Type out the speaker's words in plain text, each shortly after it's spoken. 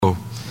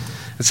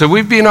So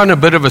we've been on a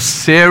bit of a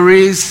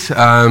series.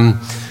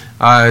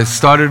 I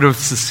started a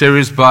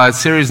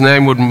series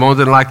name would more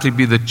than likely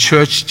be The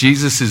Church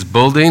Jesus is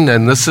Building,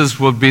 and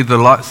will be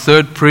the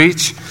third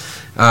preach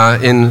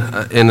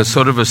in a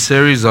sort of a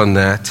series on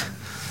that.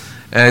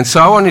 And so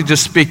I want to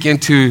just speak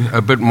into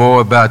a bit more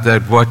about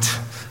that, what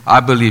I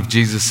believe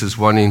Jesus is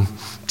wanting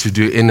to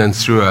do in and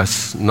through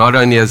us, not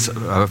only as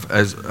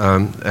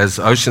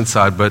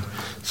Oceanside, but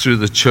through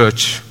the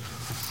church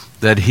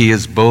that He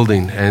is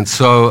building. And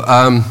so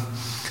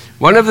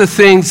one of the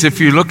things, if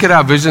you look at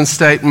our vision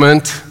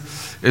statement,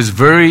 is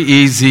very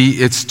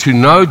easy. It's to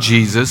know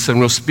Jesus, and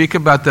we'll speak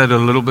about that a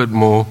little bit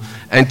more,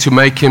 and to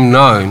make Him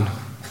known.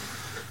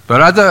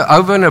 But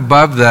over and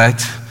above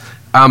that,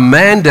 our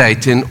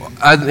mandate, in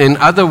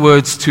other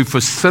words, to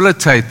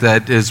facilitate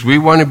that, is we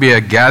want to be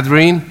a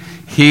gathering,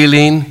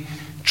 healing,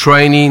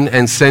 training,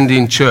 and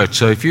sending church.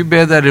 So if you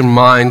bear that in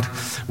mind,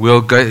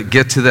 we'll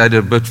get to that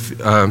a bit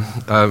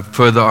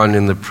further on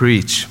in the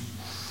preach.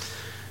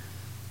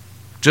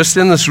 Just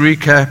in this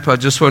recap, I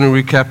just want to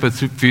recap a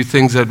few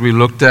things that we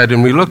looked at.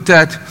 And we looked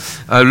at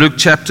Luke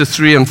chapter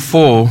 3 and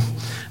 4,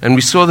 and we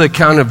saw the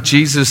account of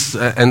Jesus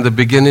and the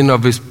beginning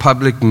of His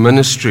public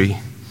ministry.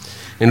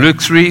 In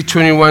Luke 3,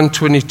 21,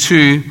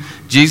 22,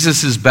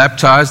 Jesus is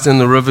baptized in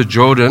the river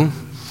Jordan,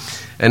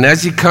 and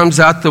as He comes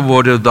out the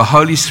water, the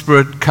Holy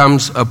Spirit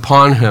comes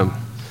upon Him.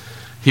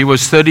 He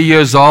was 30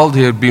 years old.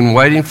 He had been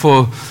waiting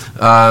for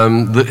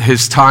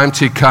His time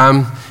to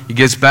come. He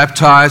gets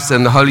baptized,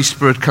 and the Holy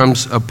Spirit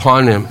comes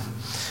upon Him.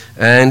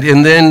 And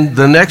then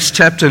the next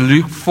chapter,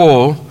 Luke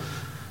 4,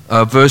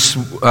 verse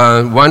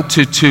 1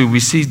 to 2,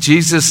 we see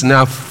Jesus,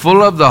 now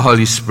full of the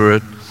Holy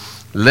Spirit,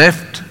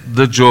 left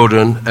the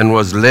Jordan and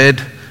was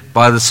led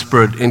by the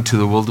Spirit into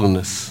the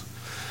wilderness.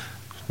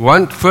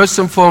 First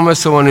and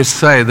foremost, I want to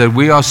say that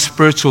we are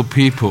spiritual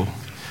people.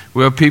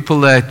 We are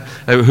people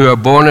who are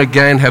born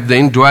again, have the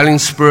indwelling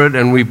Spirit,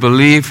 and we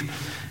believe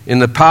in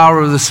the power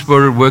of the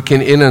Spirit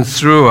working in and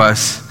through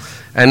us.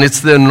 And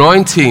it's the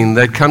anointing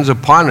that comes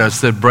upon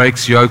us that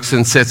breaks yokes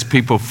and sets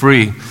people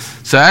free.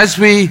 So as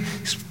we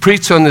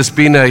preach on this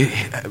being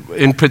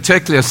in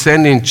particular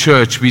ascending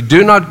church, we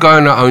do not go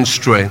in our own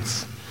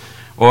strength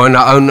or in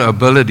our own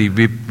ability.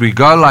 We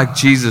go like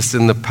Jesus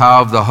in the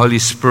power of the Holy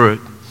Spirit.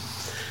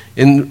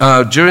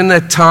 During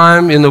that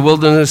time in the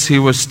wilderness, He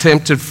was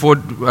tempted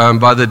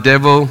by the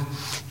devil.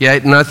 He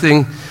ate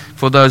nothing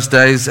for those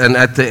days, and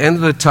at the end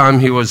of the time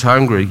He was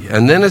hungry.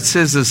 And then it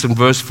says this in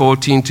verse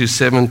 14 to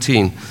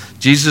 17.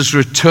 Jesus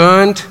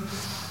returned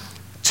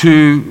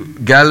to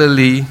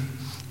Galilee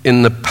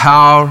in the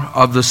power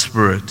of the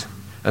Spirit,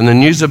 and the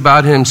news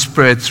about Him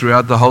spread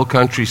throughout the whole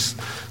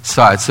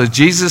countryside. So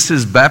Jesus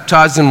is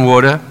baptized in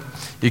water.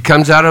 He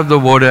comes out of the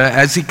water.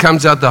 As He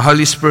comes out, the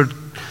Holy Spirit,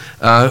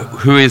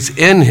 who is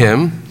in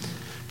Him,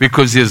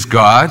 because He is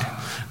God,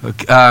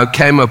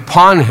 came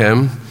upon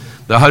Him.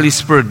 The Holy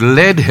Spirit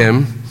led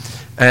Him,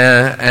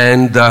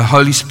 and the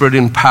Holy Spirit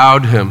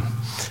empowered Him.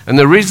 And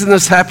the reason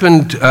this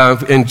happened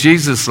in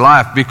Jesus'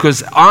 life,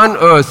 because on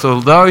earth,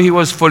 although He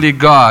was fully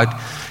God,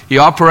 He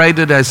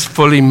operated as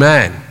fully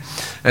man.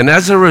 And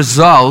as a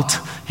result,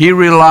 He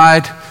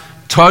relied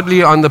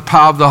totally on the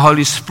power of the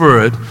Holy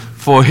Spirit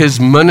for His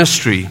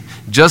ministry,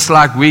 just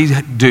like we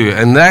do.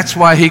 And that's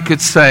why He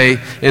could say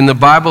in the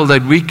Bible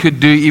that we could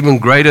do even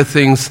greater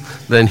things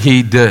than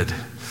He did.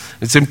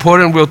 It's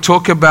important. We'll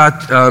talk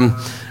about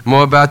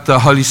more about the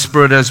Holy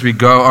Spirit as we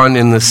go on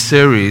in this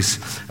series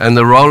and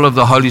the role of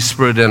the Holy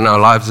Spirit in our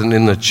lives and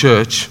in the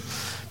church.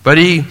 But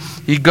he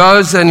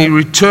goes and He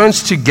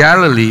returns to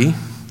Galilee,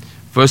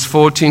 verse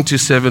 14 to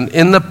 7,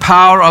 in the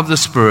power of the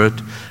Spirit,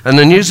 and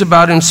the news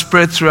about Him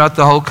spread throughout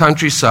the whole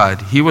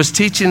countryside. He was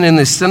teaching in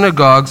the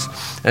synagogues,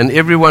 and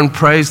everyone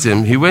praised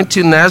Him. He went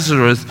to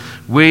Nazareth,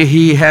 where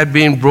He had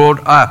been brought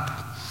up.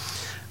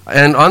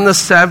 And on the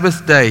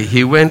Sabbath day,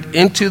 He went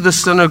into the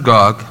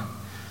synagogue,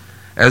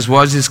 as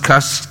was His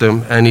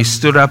custom, and He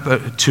stood up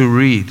to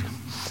read.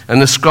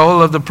 And the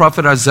scroll of the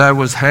prophet Isaiah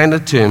was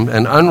handed to Him,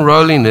 and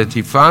unrolling it,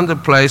 He found the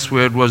place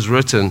where it was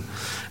written.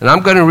 And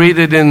I'm going to read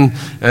it in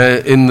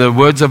the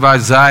words of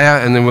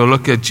Isaiah, and then we'll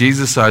look at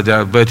Jesus'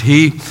 idea. But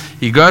he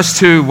goes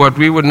to what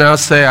we would now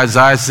say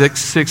Isaiah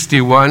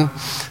 61.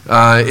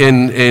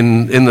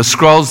 In the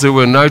scrolls, there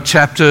were no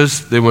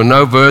chapters, there were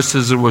no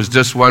verses, it was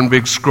just one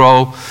big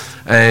scroll.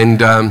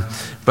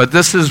 But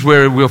this is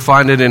where we'll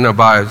find it in our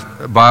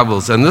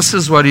Bibles. And this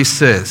is what he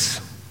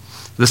says.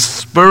 The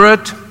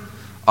Spirit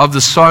of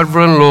the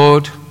Sovereign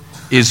Lord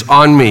is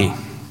on me,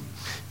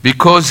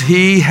 because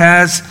He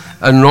has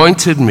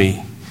anointed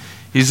me.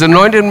 He's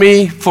anointed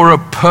me for a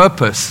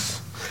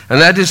purpose, and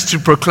that is to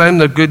proclaim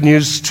the good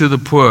news to the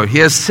poor. He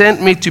has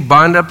sent me to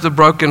bind up the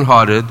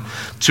brokenhearted,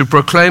 to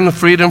proclaim the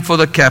freedom for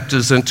the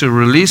captives, and to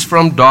release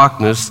from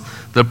darkness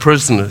the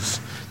prisoners,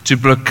 to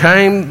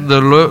proclaim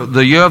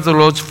the year of the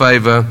Lord's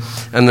favor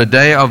and the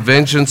day of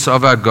vengeance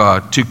of our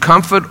God, to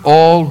comfort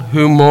all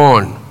who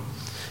mourn,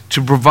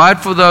 to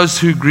provide for those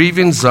who grieve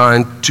in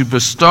Zion, to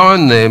bestow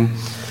on them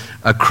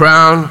a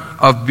crown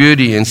of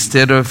beauty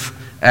instead of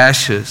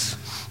ashes,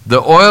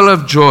 the oil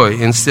of joy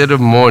instead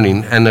of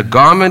mourning, and a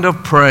garment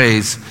of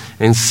praise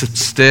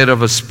instead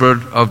of a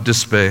spirit of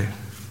despair.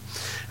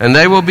 And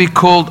they will be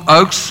called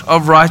oaks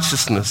of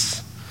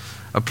righteousness,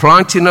 a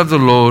planting of the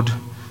Lord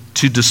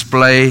to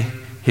display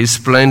his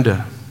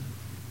splendor.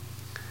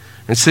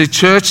 And so,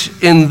 church,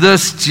 in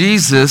this,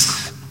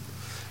 Jesus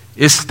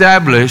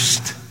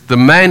established the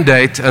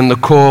mandate and the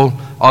call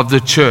of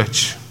the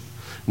church,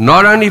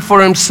 not only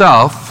for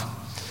himself,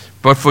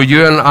 but for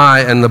you and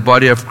I and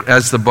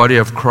as the body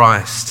of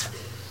Christ.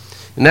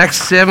 In Acts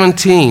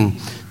 17,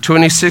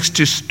 26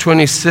 to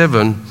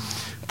 27,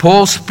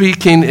 Paul,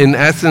 speaking in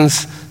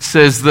Athens,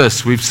 says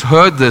this. We've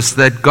heard this,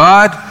 that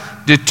God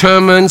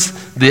determines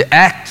the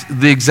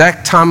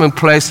exact time and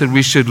place that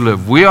we should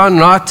live. We are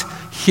not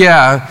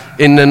here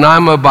in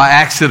Nanaimo by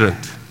accident.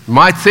 You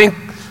might think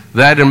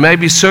that, and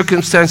maybe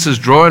circumstances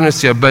drawing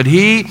us here, but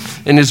he,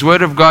 in his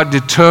word of God,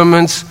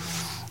 determines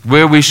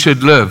where we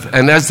should live.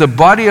 And as the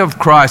body of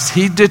Christ,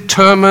 he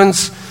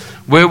determines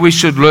where we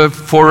should live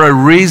for a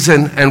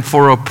reason and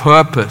for a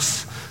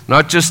purpose,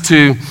 not just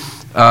to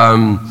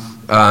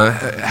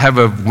have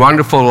a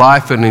wonderful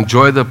life and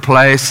enjoy the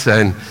place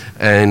and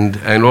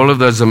all of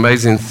those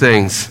amazing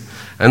things.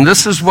 And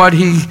this is what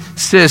he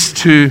says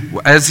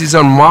as he's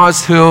on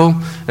Mars Hill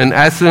in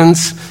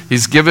Athens.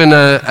 He's given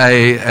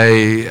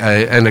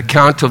an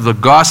account of the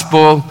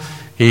gospel.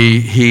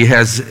 He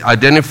has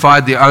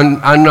identified the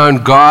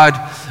unknown God,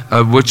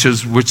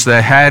 which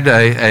they had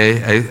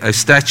a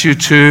statue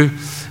to,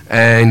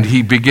 and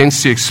he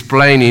begins to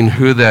explaining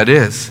who that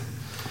is.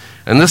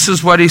 And this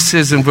is what he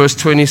says in verse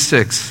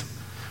 26.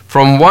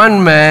 From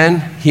one man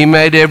he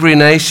made every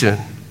nation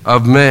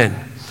of men,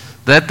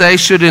 that they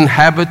should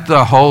inhabit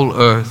the whole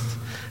earth.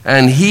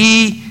 And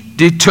he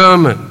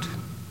determined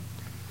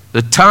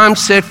the time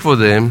set for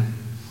them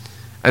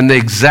and the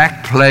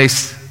exact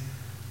place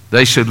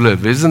they should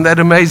live. Isn't that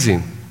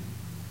amazing?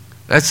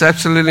 That's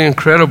absolutely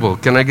incredible.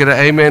 Can I get an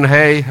amen?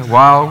 Hey,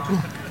 wow.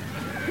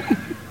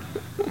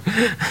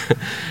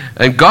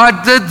 And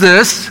God did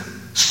this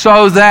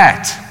so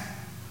that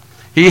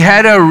he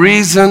had a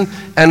reason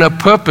and a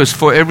purpose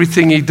for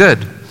everything he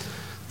did.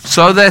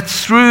 So that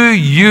through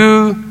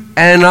you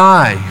and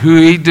I, who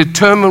he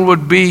determined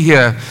would be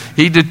here,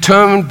 he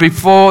determined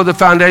before the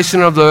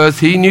foundation of the earth,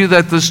 he knew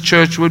that this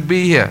church would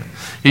be here.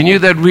 He knew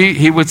that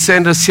he would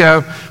send us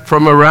here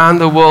from around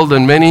the world,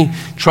 and many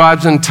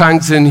tribes and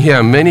tongues in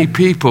here, many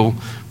people,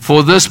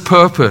 for this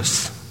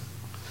purpose.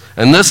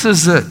 And this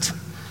is it.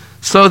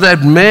 So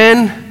that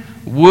men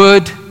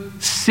would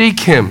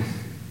seek him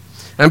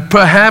and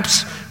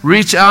perhaps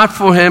reach out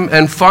for him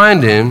and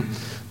find him,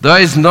 though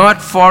he's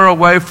not far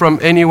away from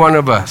any one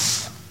of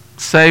us,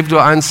 saved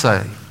or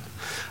unsaved.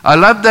 I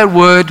love that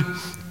word,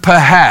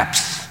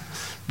 perhaps,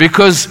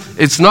 because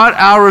it's not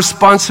our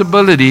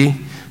responsibility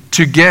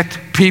to get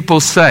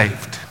people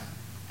saved.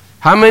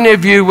 How many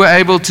of you were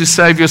able to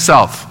save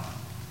yourself?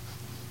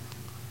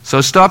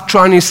 So stop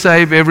trying to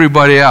save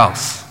everybody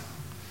else.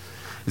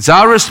 It's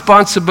our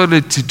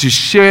responsibility to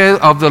share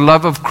of the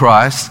love of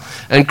Christ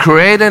and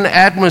create an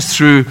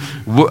atmosphere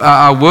through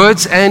our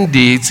words and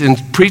deeds in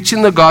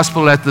preaching the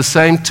gospel at the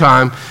same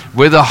time,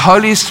 where the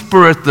Holy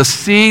Spirit, the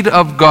seed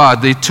of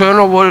God, the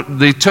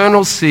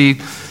eternal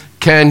seed,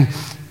 can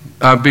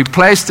be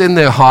placed in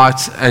their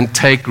hearts and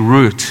take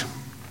root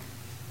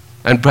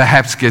and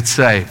perhaps get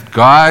saved.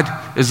 God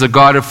is a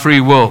God of free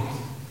will.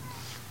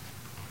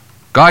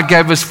 God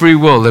gave us free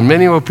will. And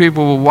many more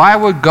people, well, why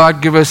would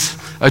God give us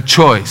a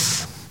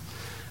choice?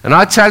 And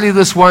I tell you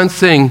this one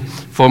thing,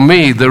 for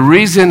me, the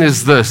reason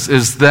is this,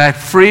 is that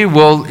free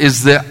will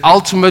is the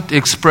ultimate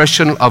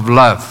expression of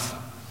love.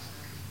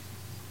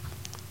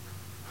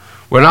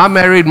 When I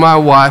married my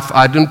wife,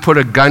 I didn't put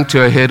a gun to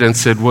her head and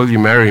said, will you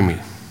marry me?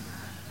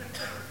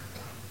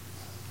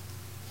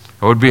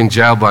 I would be in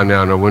jail by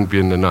now and I wouldn't be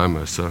in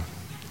Nanaimo. So.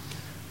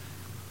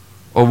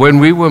 Or when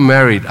we were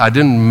married, I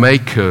didn't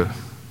make her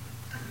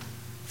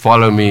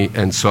follow me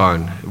and so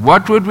on.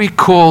 What would we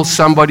call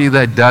somebody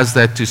that does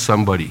that to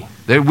somebody?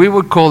 We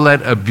would call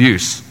that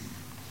abuse.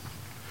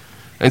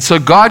 And so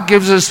God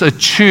gives us a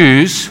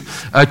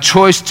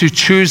choice to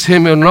choose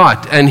him or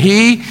not. And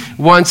he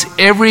wants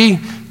every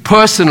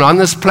person on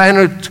this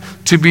planet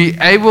to be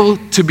able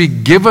to be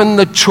given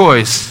the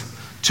choice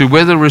to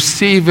whether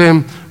receive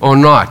him or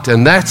not.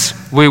 And that's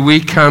where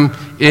we come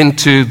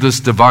into this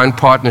divine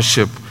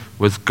partnership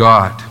with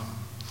God.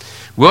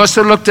 We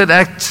also looked at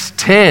Acts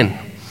 10,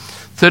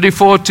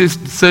 34 to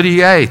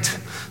 38.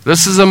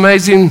 This is an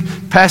amazing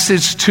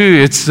passage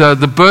too. It's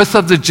the birth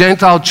of the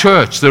Gentile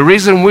church. The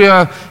reason we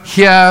are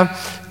here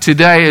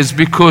today is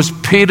because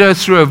Peter,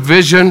 through a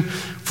vision,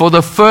 for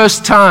the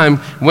first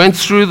time, went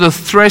through the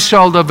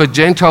threshold of a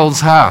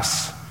Gentile's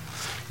house.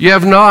 You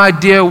have no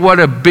idea what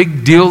a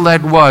big deal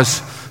that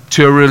was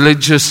to a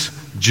religious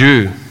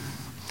Jew.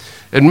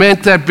 It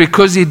meant that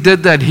because he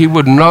did that, he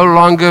would no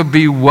longer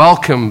be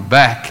welcomed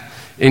back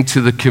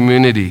into the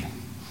community,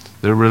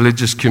 the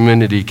religious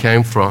community he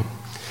came from.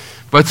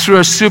 But through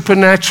a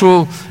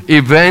supernatural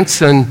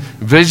events and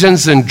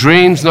visions and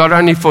dreams, not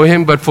only for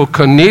him but for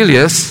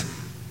Cornelius,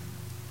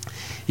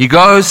 He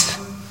goes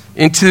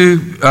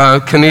into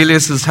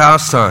Cornelius'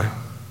 house time,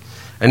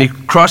 and he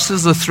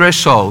crosses the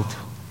threshold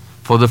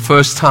for the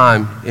first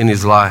time in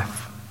his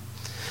life.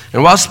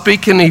 And while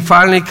speaking, he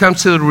finally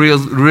comes to the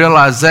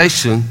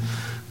realization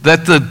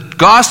that the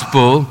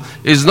gospel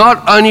is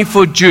not only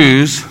for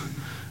Jews,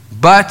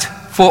 but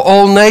for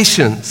all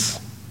nations,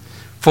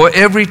 for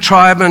every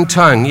tribe and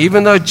tongue.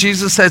 Even though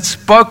Jesus had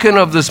spoken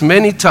of this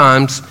many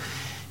times,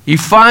 he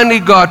finally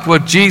got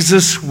what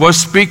Jesus was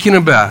speaking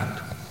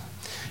about.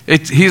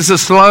 He's a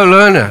slow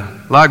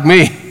learner, like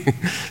me.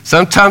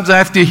 Sometimes I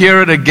have to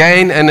hear it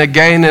again and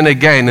again and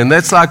again, and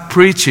that's like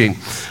preaching.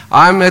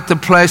 I'm at the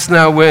place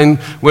now when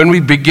we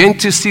begin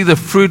to see the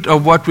fruit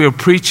of what we're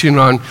preaching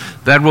on,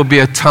 that will be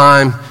a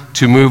time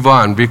to move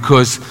on,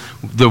 because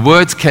the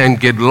words can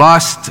get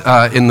lost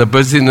in the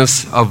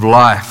busyness of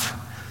life.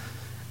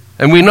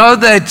 And we know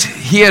that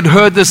he had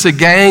heard this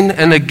again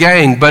and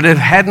again, but it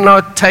had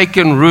not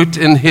taken root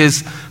in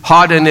his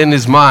heart and in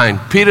his mind.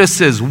 Peter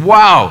says,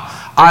 wow,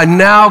 I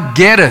now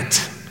get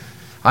it.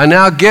 I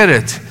now get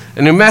it.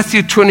 And in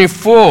Matthew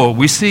 24,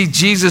 we see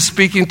Jesus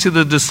speaking to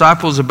the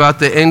disciples about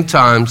the end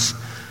times,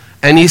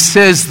 and he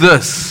says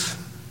this,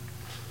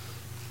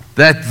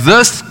 that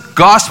this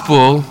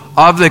gospel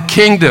of the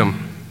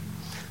kingdom,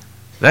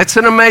 that's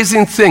an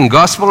amazing thing.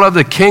 Gospel of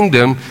the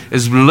kingdom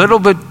is a little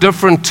bit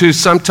different to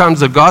sometimes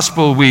the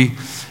gospel we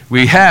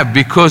have,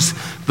 because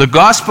the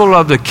gospel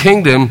of the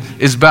kingdom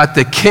is about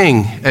the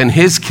king and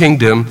his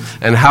kingdom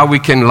and how we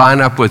can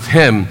line up with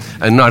him,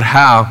 and not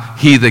how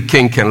he, the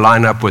king, can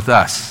line up with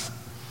us.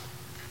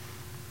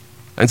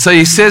 And so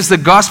he says the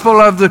gospel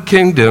of the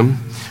kingdom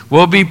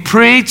will be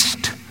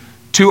preached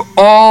to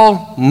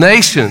all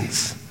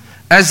nations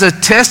as a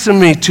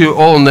testimony to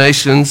all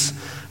nations,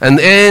 and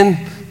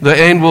then the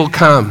end will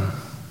come.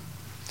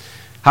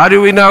 How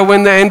do we know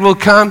when the end will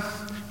come?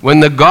 When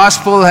the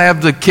gospel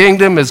of the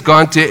kingdom has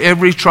gone to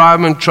every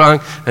tribe and tongue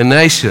and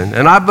nation.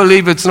 And I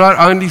believe it's not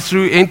only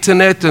through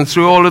internet and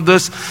through all of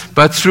this,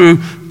 but through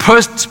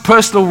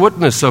personal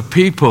witness of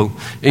people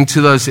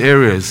into those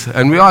areas.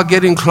 And we are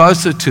getting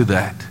closer to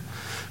that.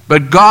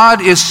 But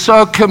God is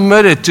so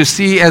committed to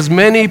see as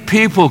many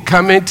people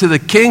come into the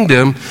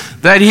kingdom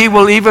that he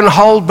will even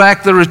hold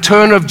back the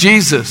return of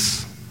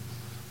Jesus.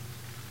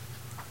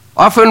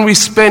 Often we're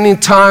spending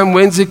time,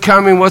 when's it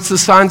coming, what's the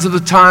signs of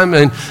the time,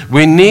 and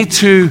we need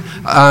to,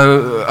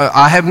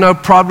 I have no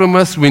problem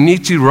with, we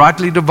need to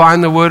rightly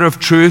divine the word of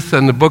truth,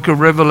 and the book of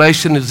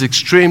Revelation is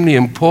extremely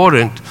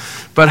important.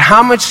 But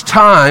how much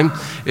time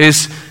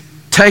is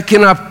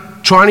taken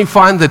up trying to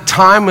find the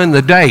time and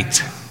the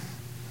date,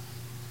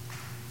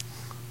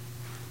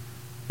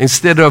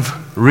 instead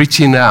of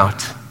reaching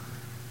out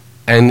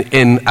and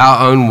in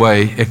our own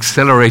way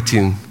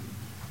accelerating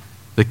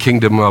the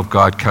kingdom of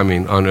God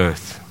coming on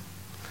earth?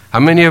 How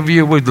many of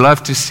you would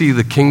love to see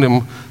the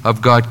kingdom of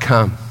God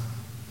come?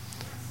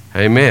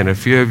 Amen. A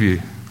few of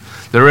you.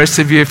 The rest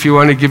of you, if you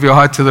want to give your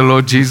heart to the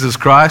Lord Jesus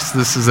Christ,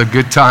 this is a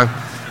good time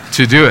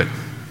to do it.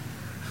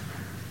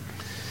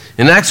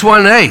 In Acts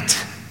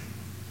 1:8,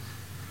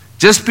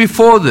 just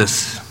before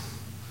this,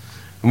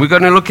 and we're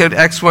going to look at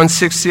Acts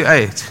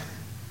 1:6-8,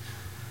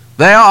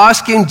 they are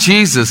asking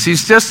Jesus,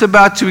 he's just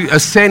about to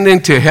ascend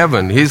into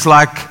heaven. He's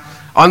like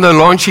on the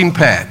launching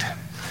pad.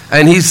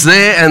 And he's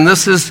there, and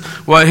this is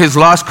his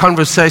last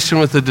conversation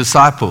with the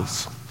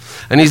disciples.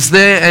 And he's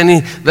there,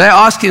 and they're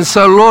asking,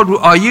 so Lord,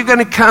 are you going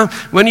to come?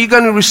 When are you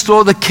going to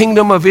restore the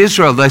kingdom of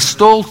Israel? They're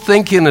still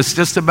thinking it's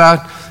just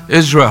about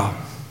Israel.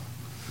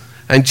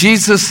 And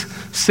Jesus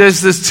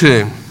says this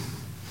to him.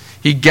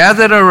 They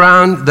gathered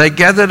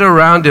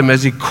around him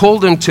as he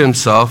called them to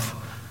himself.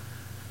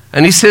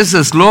 And he says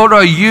this, Lord,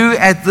 are you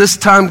at this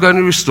time going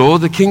to restore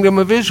the kingdom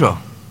of Israel?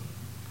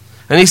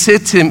 And he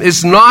said to him,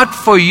 it's not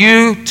for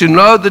you to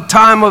know the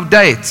time of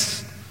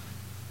dates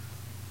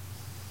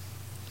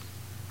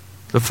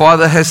the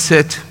Father has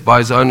set by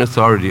his own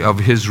authority of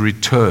his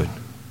return.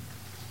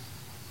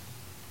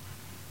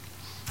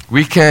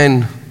 We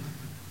can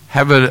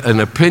have an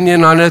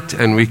opinion on it,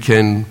 and we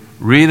can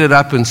read it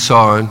up and so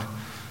on.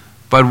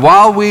 But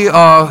while we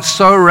are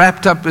so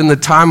wrapped up in the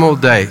time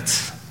of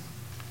dates,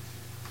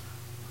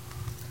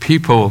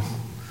 people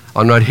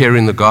are not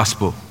hearing the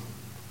gospel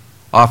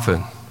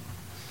often.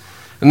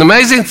 And the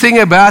amazing thing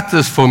about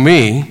this for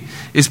me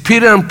is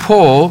Peter and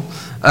Paul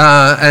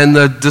and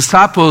the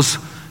disciples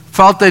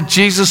felt that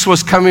Jesus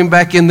was coming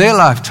back in their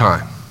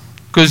lifetime,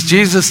 because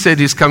Jesus said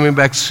he's coming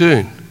back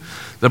soon.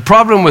 The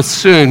problem with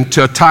soon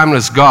to a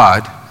timeless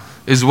God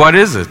is, what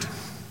is it?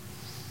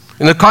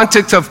 In the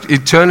context of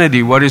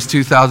eternity, what is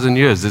 2,000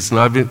 years?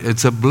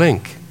 It's a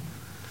blink.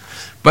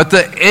 But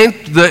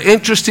the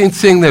interesting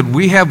thing that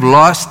we have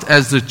lost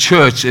as the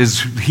church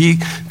is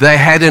they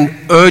had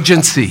an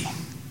urgency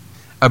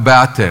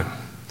about them.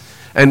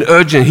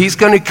 He's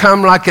going to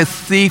come like a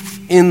thief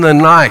in the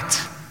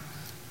night.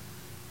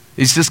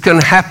 It's just going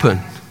to happen.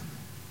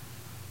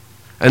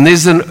 And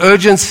there's an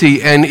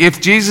urgency, and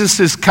if Jesus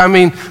is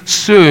coming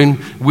soon,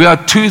 we are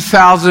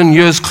 2,000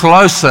 years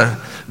closer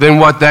than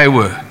what they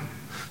were.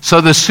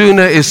 So the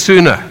sooner is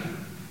sooner.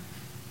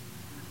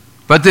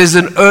 But there's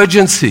an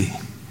urgency.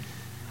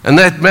 And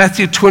that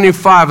Matthew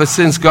 25, it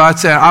says God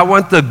said, I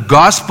want the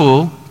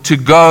gospel to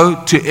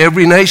go to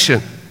every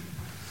nation,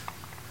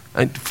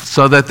 and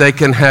so that they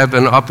can have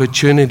an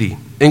opportunity,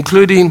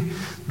 including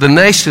the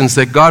nations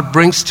that God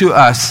brings to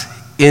us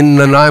in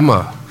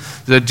Nanaimo.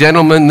 The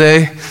gentleman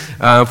there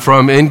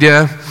from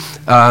India,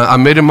 I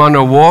met him on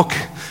a walk.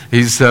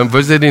 He's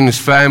visiting his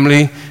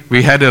family.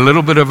 We had a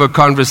little bit of a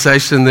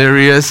conversation. There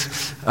he is.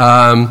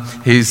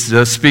 He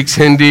speaks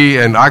Hindi,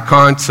 and I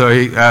can't, so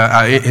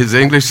his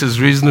English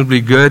is reasonably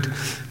good.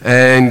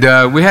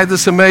 And we had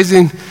this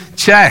amazing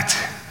chat.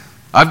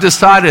 I've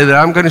decided that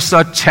I'm going to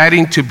start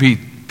chatting to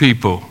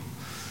people.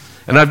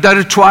 And I've done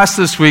it twice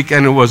this week,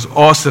 and it was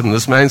awesome.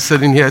 This man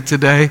sitting here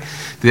today,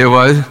 there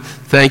was.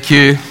 Thank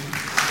you.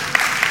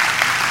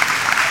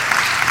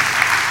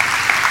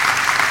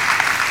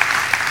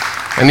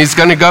 And he's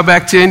going to go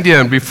back to India,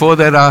 and before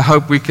that, I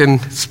hope we can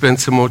spend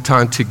some more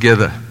time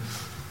together.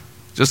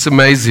 Just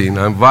amazing.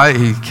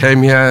 He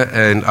came here,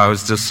 and I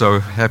was just so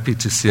happy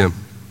to see him.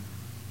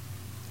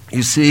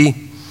 You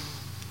see,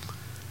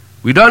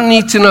 we don't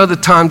need to know the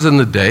times and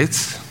the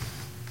dates,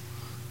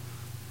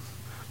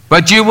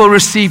 but you will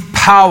receive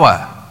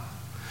power.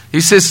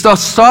 He says,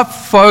 stop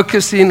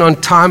focusing on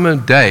time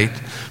and date,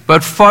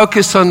 but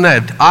focus on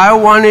that. I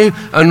want to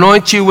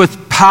anoint you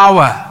with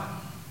power.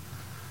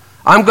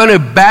 I'm going to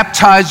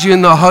baptize you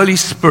in the Holy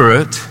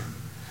Spirit.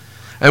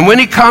 And when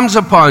He comes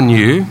upon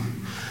you,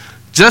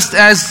 just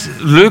as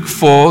Luke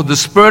 4, the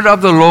Spirit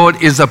of the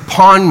Lord is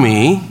upon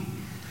me,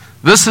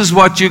 this is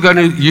what you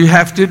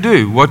have to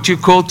do. What you're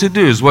called to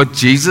do is what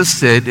Jesus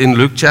said in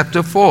Luke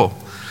chapter 4.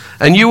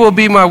 And you will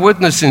be my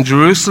witness in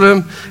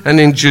Jerusalem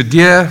and in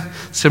Judea,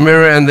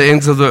 Samaria, and the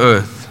ends of the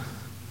earth.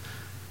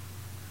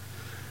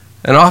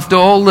 And after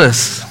all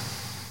this,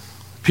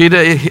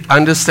 Peter,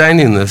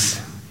 understanding this,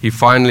 he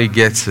finally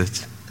gets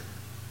it.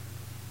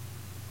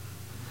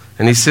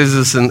 And he says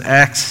this in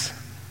Acts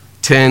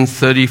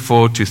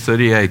 10:34 to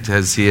 38,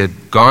 as he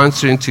had gone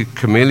through into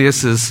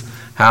Cornelius'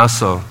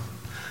 household.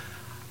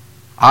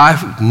 I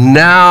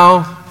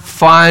now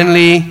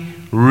finally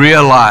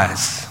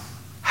realize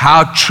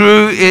how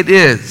true it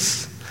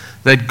is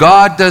that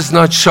God does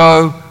not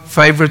show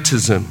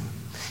favoritism.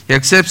 He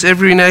accepts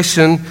every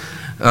nation,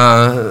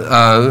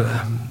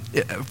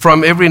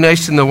 from every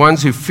nation, the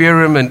ones who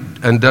fear Him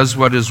and does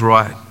what is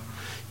right.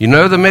 You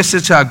know the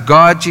message how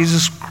God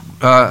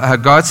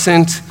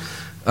sent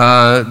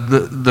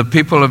the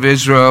people of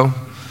Israel,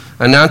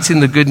 announcing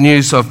the good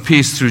news of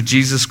peace through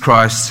Jesus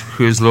Christ,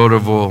 who is Lord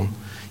of all.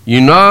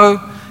 You know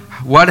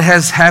what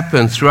has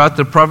happened throughout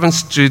the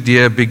province of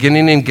Judea,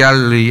 beginning in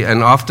Galilee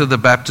and after the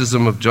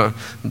baptism of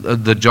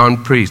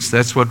John priest.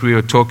 That's what we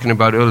were talking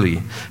about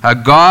earlier. How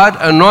God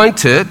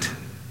anointed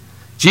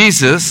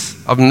Jesus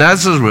of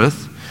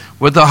Nazareth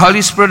with the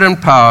Holy Spirit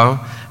and power,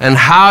 and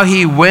how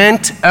He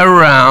went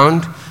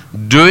around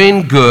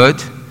doing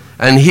good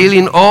and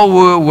healing all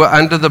who were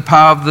under the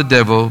power of the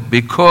devil,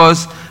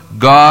 because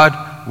God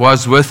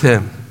was with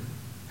Him.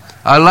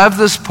 I love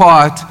this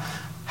part,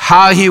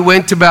 how He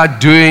went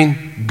about doing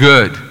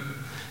good.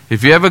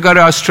 If you ever go to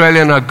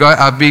Australia, and I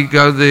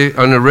go there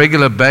on a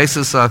regular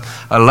basis, I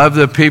love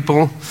the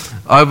people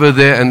over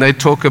there, and they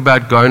talk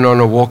about going on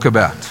a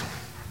walkabout.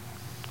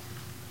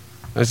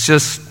 It's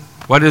just,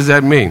 what does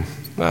that mean?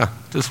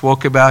 Just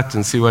walk about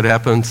and see what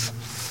happens,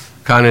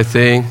 kind of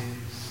thing.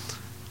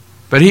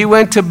 But He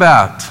walked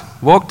about,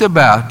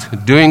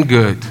 doing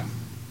good,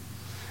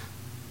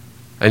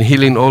 and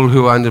healing all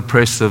who are under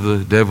pressure of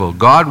the devil.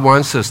 God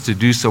wants us to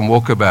do some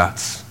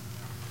walkabouts.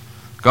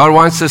 God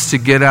wants us to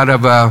get out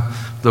of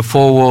the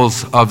four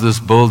walls of this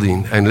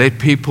building and let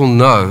people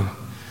know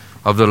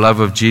of the love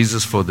of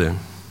Jesus for them.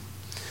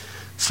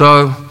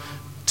 So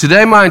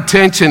today my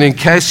intention, in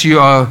case you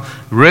are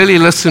really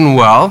listen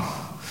well,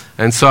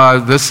 and so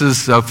this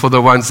is for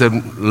the ones that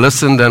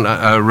listened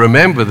and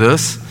remember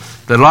this,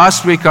 that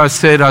last week I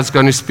said I was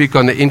going to speak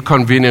on the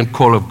inconvenient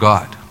call of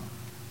God.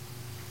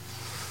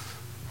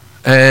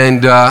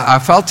 And I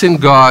felt in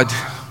God,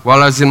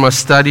 while I was in my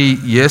study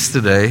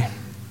yesterday,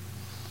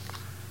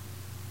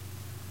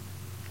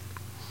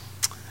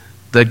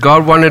 that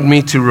God wanted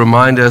me to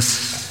remind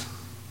us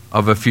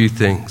of a few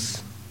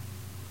things.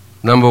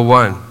 Number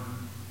one,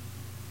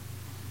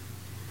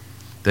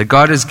 that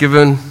God has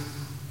given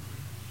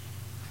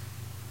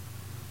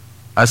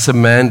us a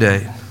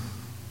mandate.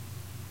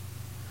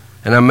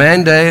 And a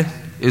mandate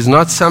is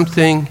not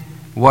something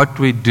what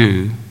we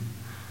do,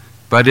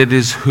 but it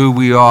is who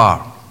we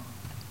are.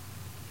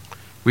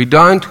 We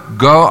don't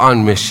go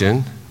on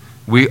mission.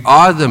 We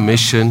are the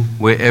mission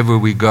wherever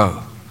we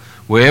go.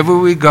 Wherever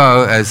we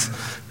go as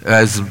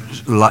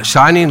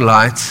shining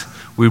lights,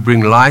 we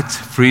bring light,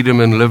 freedom,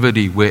 and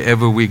liberty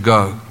wherever we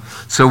go.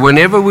 So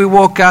whenever we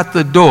walk out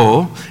the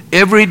door,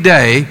 every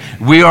day,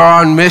 we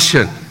are on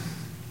mission.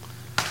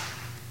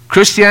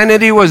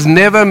 Christianity was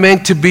never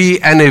meant to be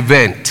an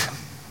event.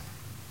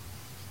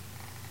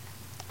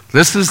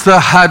 This is the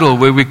huddle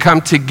where we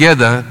come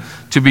together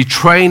to be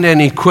trained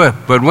and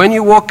equipped. But when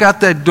you walk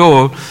out that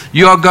door,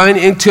 you are going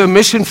into a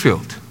mission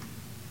field.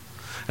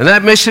 And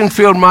that mission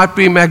field might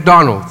be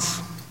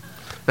McDonald's.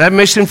 That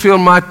mission field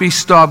might be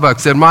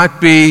Starbucks. It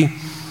might be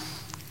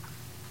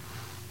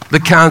the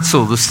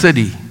council, the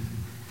city.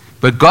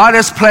 But God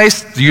has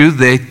placed you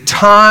there,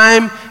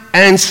 time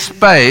and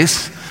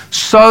space,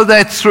 so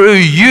that through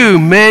you,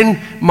 men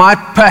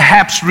might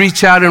perhaps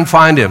reach out and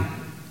find Him.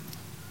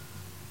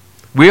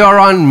 We are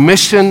on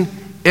mission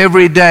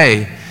every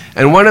day.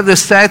 And one of the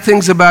sad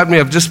things about me,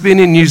 I've just been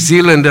in New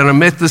Zealand and I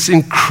met this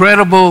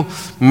incredible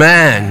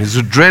man. He's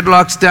with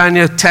dreadlocks down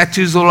here,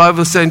 tattoos all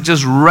over, saying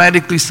just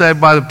radically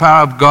saved by the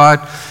power of God.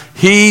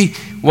 He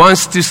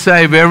wants to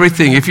save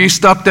everything. If you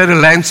stopped at a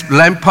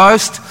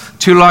lamppost,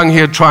 too long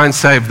he'll try and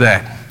save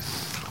that.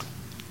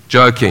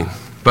 Joking.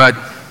 But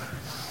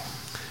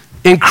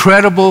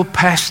incredible,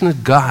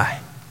 passionate guy.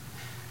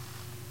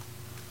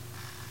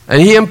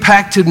 And he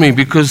impacted me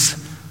because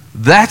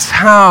that's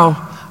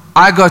how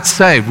I got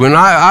saved. When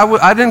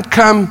I didn't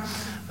come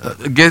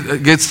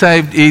get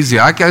saved easy.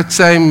 I got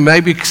saved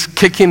maybe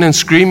kicking and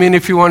screaming,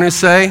 if you want to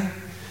say.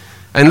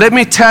 And let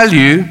me tell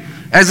you,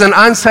 as an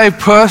unsaved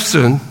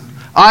person,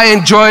 I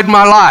enjoyed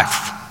my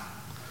life.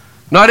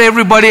 Not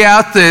everybody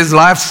out there's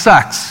life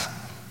sucks.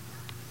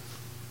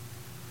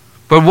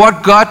 But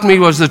what got me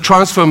was the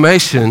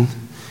transformation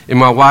in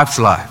my wife's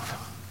life.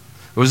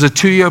 It was a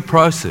 2-year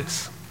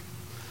process.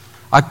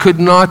 I could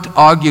not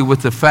argue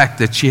with the fact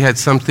that she had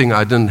something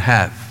I didn't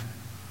have.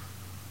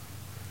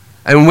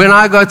 And when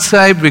I got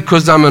saved,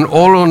 because I'm an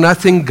all or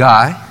nothing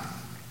guy,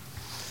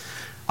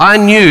 I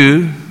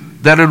knew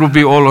that it would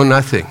be all or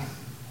nothing.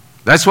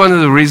 That's one of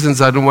the reasons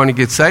I didn't want to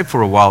get saved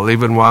for a while,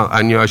 even while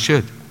I knew I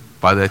should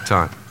by that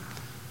time.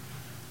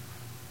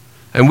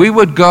 And we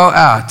would go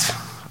out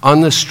on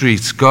the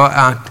streets, go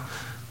out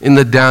in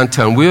the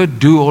downtown. We would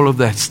do all of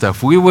that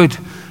stuff. We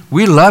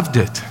loved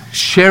it,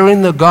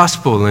 sharing the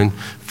gospel, and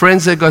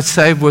friends that got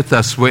saved with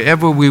us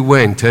wherever we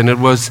went. And it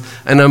was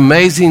an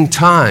amazing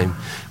time.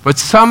 But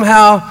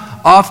somehow,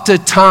 after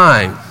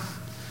time,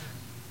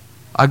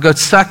 I got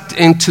sucked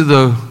into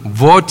the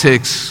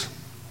vortex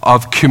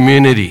of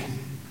community.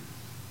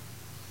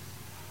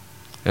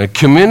 And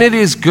community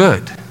is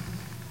good,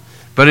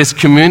 but it's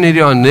community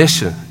on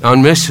mission.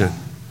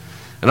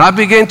 And I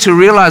began to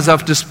realize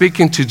after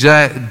speaking to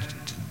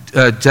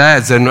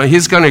Jazz, and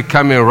he's going to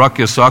come here and rock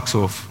your socks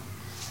off.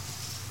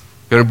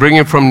 Going to bring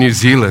him from New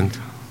Zealand.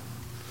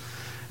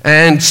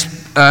 And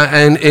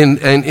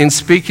in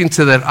speaking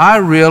to that, I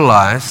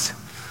realized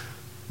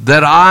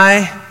that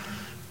I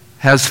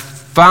has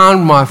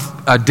found my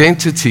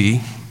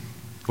identity,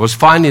 was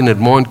finding it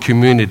more in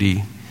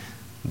community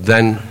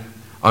than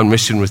on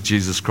mission with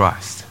Jesus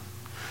Christ.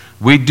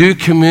 We do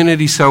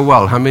community so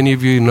well. How many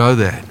of you know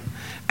that?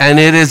 And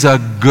it is a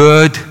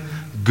good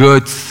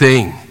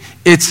thing.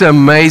 It's an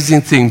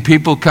amazing thing.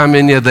 People come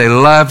in here, they're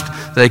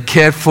loved, they're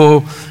cared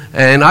for.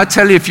 And I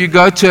tell you, if you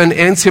go to an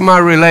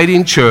NCMI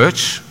relating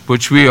church,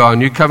 which we are,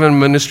 New Covenant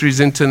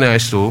Ministries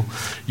International,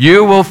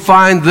 you will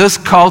find this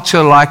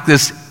culture like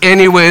this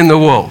anywhere in the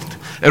world.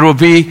 It will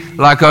be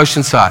like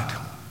Oceanside.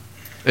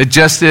 It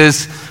just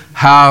is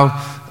how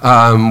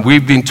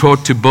we've been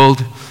taught to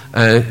build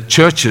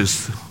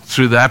churches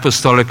through the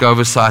apostolic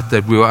oversight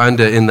that we were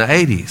under in the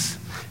 80s.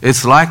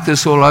 It's like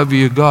this all over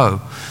you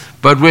go.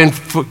 But when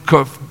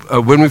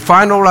we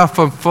find all our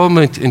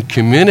fulfillment in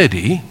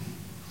community,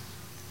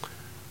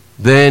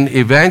 then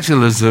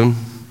evangelism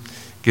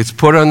gets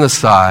put on the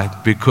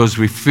side because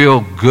we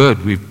feel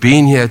good. We've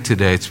been here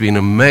today. It's been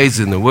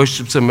amazing. The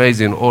worship's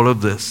amazing, all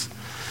of this.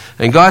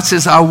 And God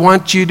says, I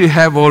want you to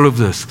have all of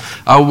this.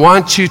 I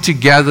want you to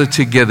gather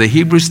together.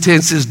 Hebrews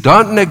 10 says,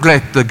 don't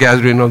neglect the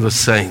gathering of the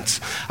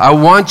saints. I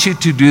want you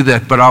to do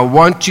that, but I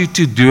want you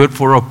to do it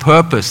for a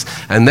purpose.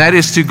 And that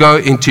is to go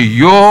into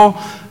your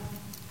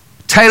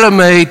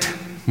tailor-made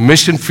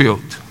mission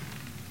field.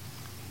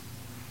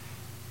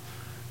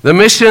 The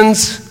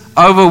missions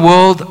over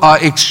world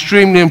are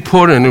extremely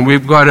important, and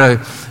we've got an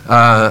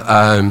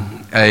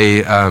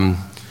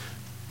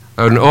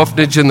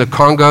orphanage in the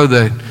Congo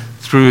that,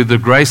 through the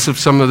grace of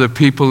some of the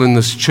people in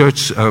this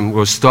church,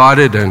 was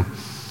started, and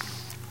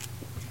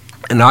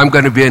I'm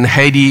going to be in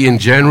Haiti in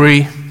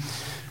January,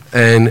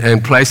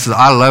 and places.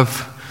 I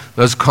love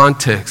those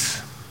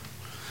contexts,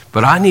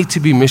 but I need to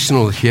be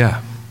missional here.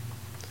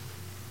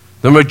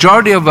 The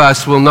majority of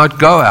us will not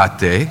go out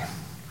there,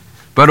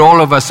 but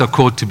all of us are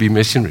called to be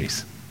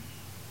missionaries.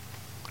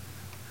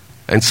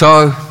 And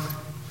so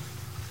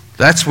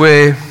that's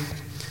where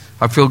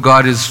I feel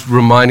God is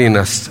reminding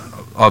us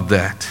of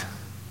that.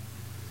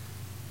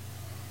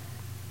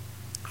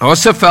 I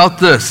also felt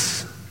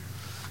this,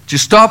 to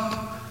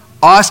stop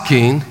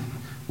asking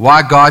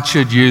why God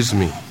should use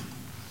me.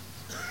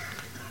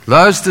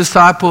 Those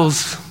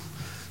disciples,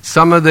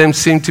 some of them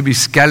seem to be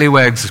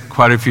scallywags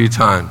quite a few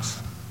times.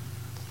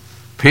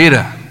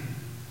 Peter.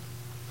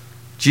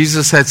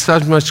 Jesus had so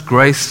much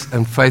grace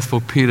and faith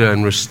for Peter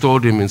and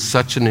restored him in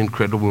such an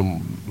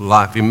incredible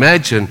life.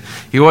 Imagine,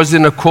 he was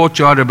in a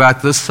courtyard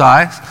about this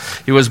size.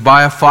 He was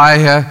by a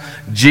fire.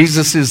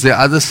 Jesus is the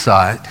other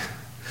side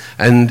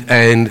and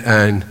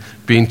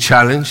being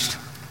challenged.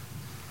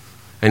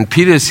 And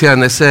Peter's here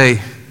and they say,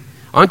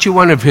 Aren't you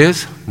one of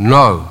his?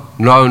 No,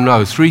 no,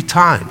 no, 3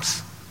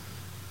 times.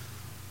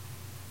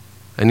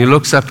 And he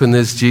looks up and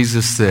there's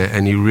Jesus there,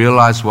 and he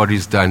realizes what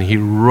he's done. He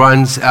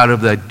runs out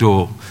of that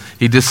door.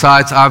 He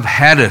decides, I've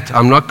had it.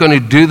 I'm not going to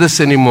do this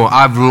anymore.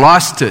 I've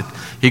lost it.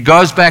 He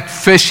goes back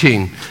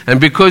fishing. And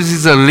because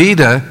he's a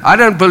leader, I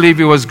don't believe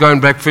he was going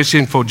back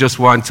fishing for just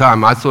one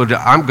time. I thought,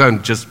 I'm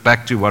going just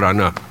back to what I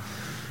know.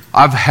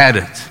 I've had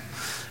it.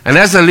 And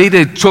as a leader,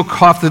 he took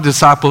half the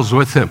disciples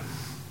with him.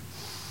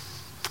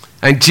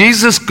 And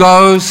Jesus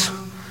goes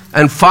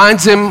and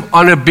finds him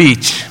on a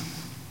beach.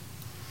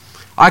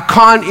 I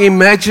can't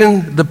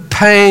imagine the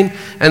pain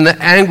and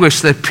the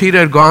anguish that Peter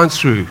had gone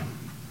through,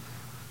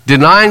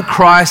 denying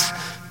Christ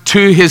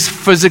to his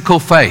physical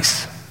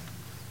face.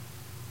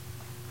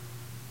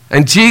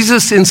 And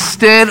Jesus,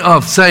 instead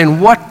of saying,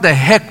 what the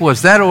heck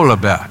was that all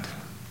about?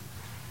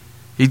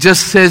 He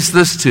just says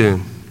this to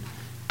him,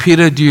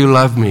 Peter, do you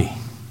love me?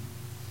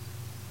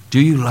 Do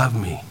you love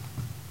me?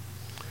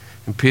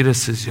 And Peter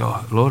says,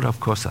 yeah, Lord, of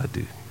course I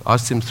do.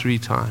 Asked him 3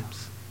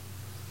 times.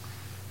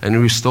 And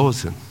he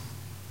restores him.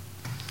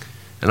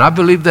 And I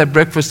believe that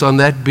breakfast on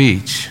that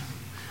beach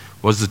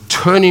was the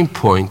turning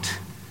point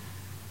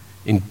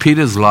in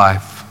Peter's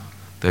life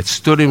that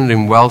stood him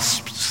in well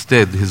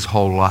stead his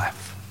whole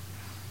life.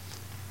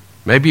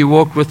 Maybe he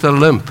walked with a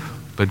limp,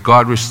 but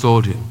God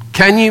restored him.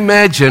 Can you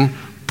imagine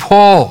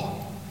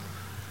Paul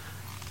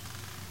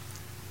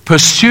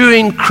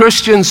pursuing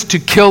Christians to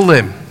kill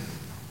them,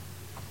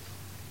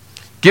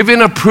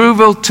 giving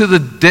approval to the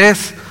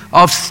death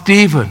of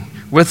Stephen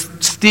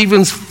with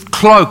Stephen's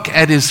cloak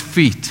at his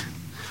feet,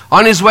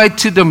 on his way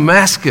to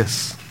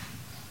Damascus?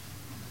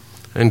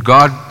 And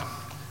God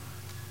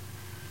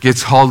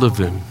gets hold of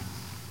him.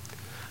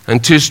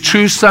 And to his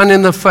true son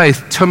in the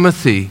faith,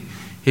 Timothy,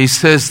 he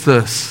says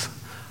this,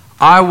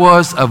 I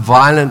was a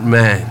violent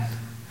man,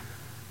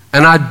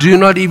 and I do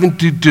not even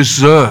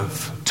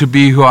deserve to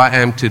be who I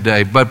am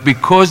today. But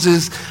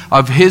because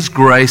of his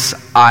grace,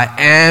 I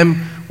am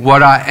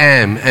what I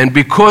am. And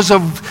because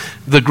of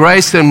the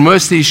grace and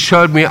mercy he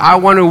showed me, I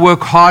want to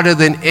work harder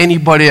than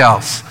anybody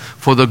else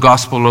for the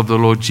gospel of the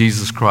Lord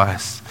Jesus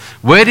Christ.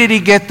 Where did he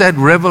get that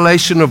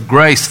revelation of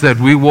grace that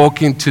we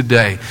walk in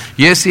today?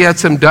 Yes, he had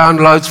some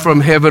downloads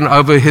from heaven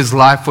over his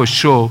life for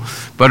sure,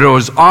 but it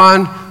was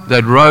on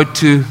that road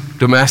to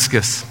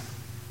Damascus.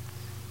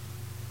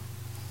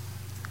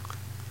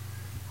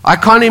 I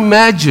can't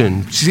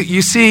imagine.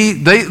 You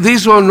see,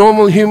 these were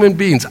normal human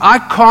beings. I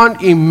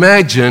can't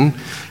imagine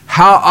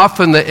how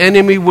often the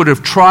enemy would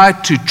have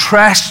tried to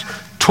trash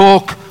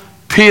talk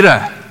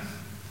Peter,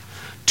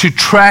 to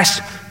trash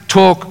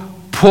talk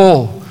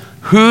Paul.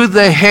 Who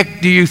the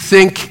heck do you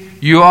think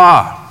you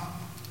are?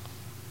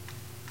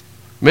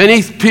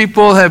 Many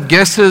people have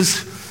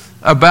guesses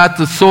about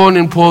the thorn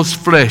in Paul's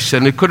flesh,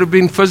 and it could have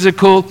been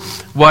physical,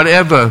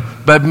 whatever,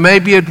 but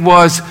maybe it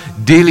was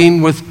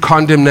dealing with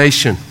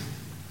condemnation.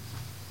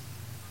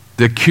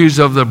 The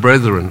accuser of the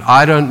brethren.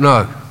 I don't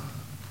know.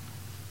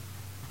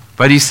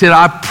 But he said,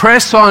 I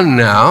press on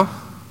now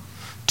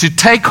to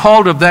take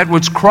hold of that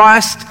which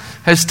Christ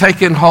has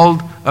taken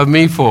hold of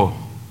me for.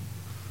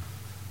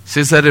 It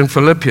says that in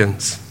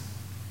Philippians.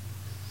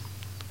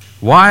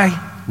 Why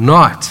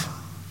not?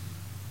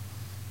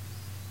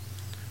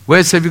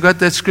 Wes, have you got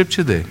that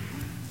scripture there?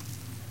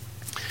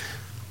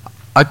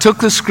 I took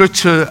the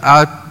scripture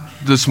out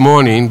this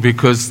morning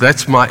because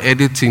that's my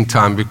editing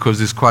time, because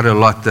there's quite a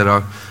lot that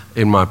are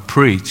in my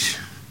preach.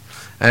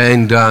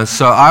 And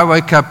so I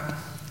wake up,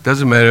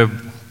 doesn't matter,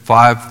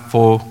 5,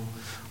 4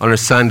 on a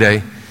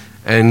Sunday,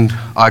 and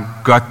I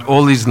got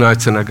all these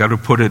notes and I got to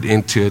put it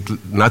into it,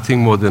 nothing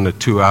more than a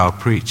 2-hour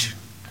preach.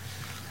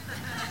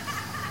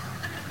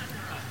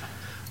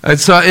 And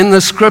so in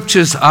the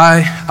scriptures,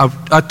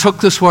 I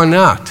took this one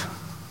out.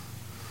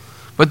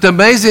 But the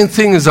amazing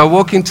thing is I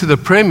walk into the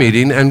prayer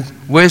meeting and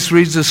Wes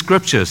reads the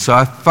scripture. So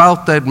I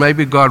felt that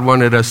maybe God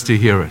wanted us to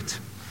hear it.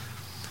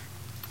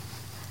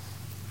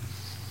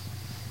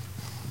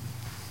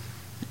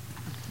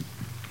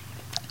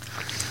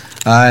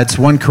 It's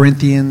 1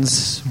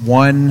 Corinthians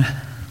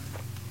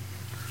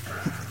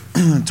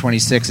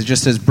 1:26. It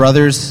just says,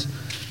 brothers,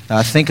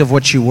 think of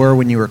what you were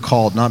when you were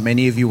called. Not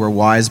many of you were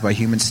wise by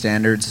human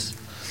standards.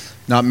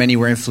 Not many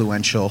were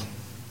influential.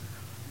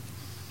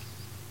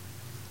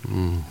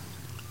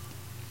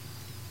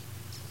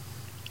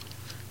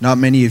 Not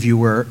many of you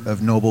were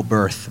of noble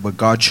birth, but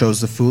God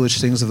chose the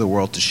foolish things of the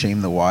world to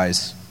shame the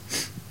wise.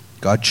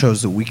 God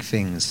chose the weak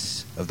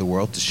things of the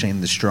world to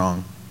shame the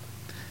strong.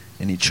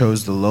 And he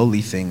chose the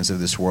lowly things of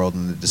this world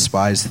and the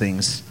despised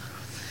things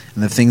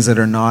and the things that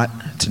are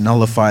not to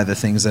nullify the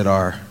things that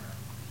are,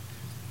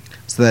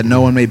 so that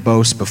no one may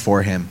boast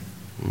before him.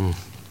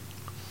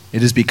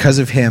 It is because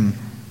of him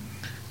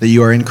that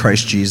you are in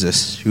Christ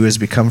Jesus, who has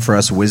become for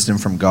us wisdom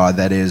from God,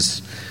 that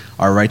is,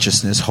 our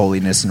righteousness,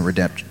 holiness, and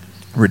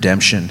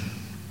redemption.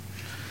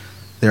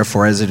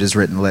 Therefore, as it is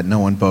written, let no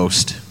one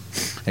boast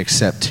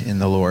except in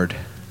the Lord.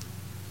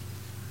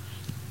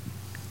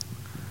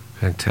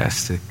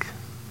 Fantastic.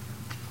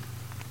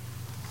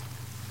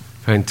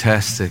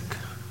 Fantastic.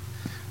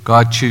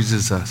 God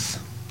chooses us.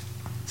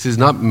 It says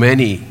not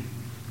many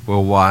were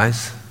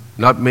wise,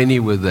 not many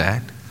were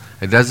that.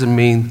 It doesn't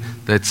mean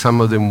that some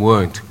of them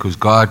weren't, because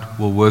God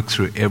will work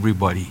through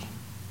everybody.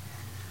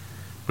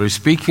 But he's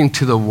speaking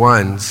to the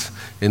ones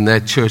in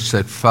that church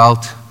that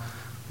felt,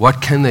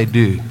 what can they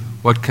do?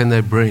 What can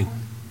they bring?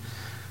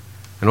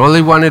 And all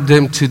he wanted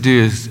them to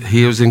do is,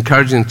 he was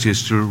encouraging them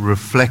to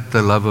reflect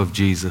the love of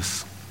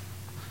Jesus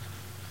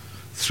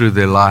through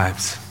their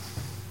lives.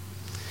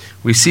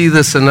 We see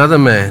this another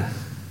man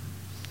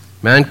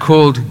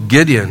called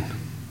Gideon,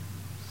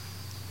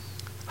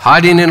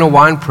 hiding in a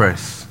wine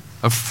press,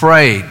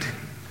 afraid.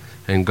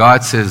 And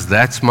God says,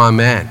 that's my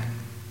man.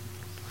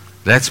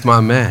 That's my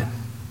man.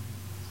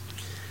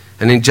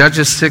 And in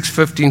Judges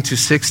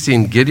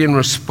 6:15-16, Gideon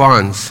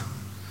responds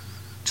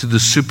to the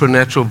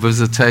supernatural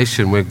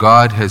visitation where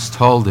God has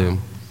told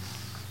him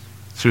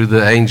through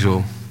the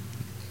angel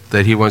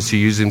that he wants to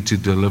use him to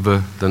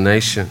deliver the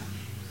nation.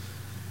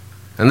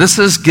 And this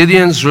is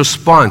Gideon's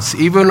response,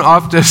 even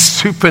after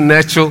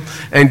supernatural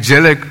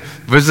angelic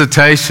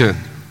visitation.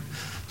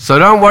 So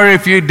don't worry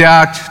if you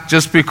doubt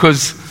just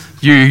because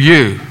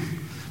you.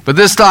 But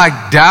this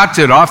guy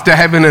doubted after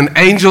having an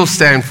angel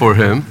stand for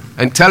him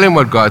and tell him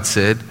what God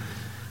said.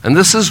 And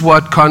this is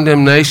what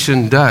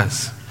condemnation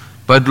does.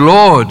 But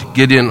Lord,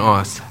 Gideon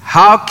asked,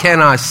 how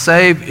can I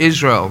save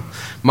Israel?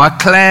 My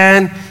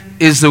clan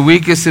is the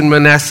weakest in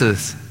Manasseh,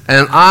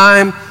 and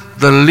I'm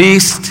the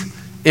least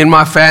in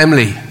my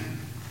family.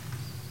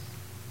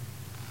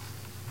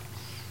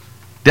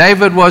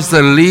 David was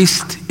the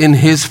least in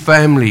his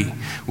family.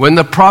 When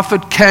the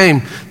prophet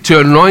came to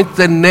anoint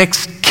the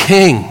next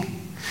king,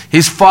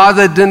 his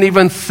father didn't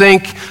even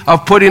think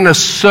of putting a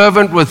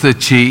servant with the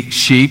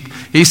sheep.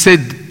 He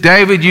said,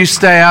 David, you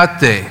stay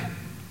out there.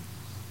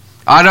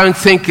 I don't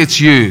think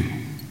it's you.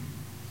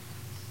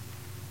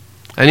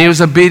 And he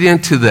was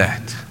obedient to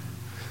that.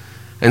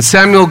 And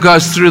Samuel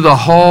goes through the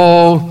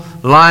whole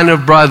line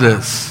of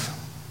brothers.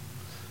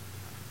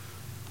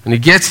 And he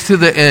gets to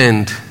the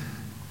end.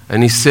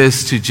 And he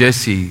says to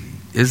Jesse,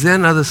 is there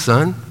another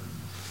son?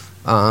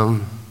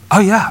 Oh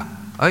yeah,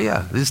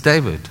 there's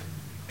David.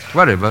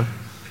 Whatever.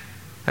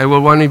 Hey,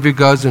 well, one of you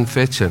goes and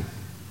fetch him.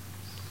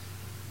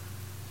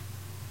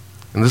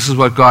 And this is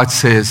what God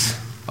says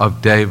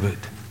of David.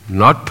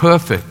 Not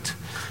perfect,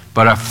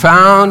 but I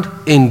found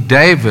in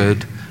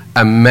David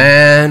a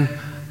man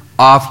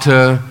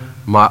after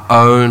my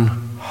own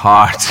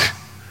heart.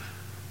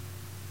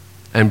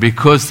 And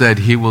because that,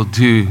 he will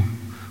do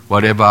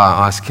whatever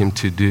I ask him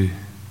to do.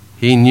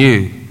 He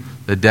knew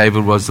that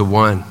David was the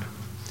one,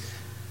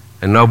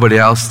 and nobody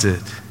else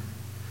did.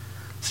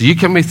 So you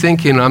can be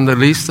thinking, I'm the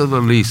least of the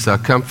least. I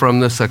come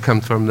from this, I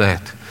come from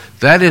that.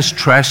 That is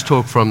trash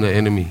talk from the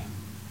enemy.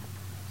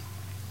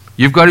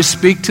 You've got to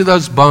speak to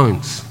those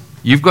bones.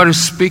 You've got to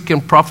speak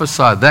and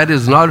prophesy. That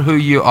is not who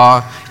you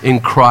are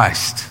in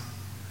Christ.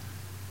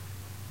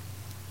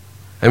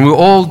 And we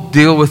all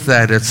deal with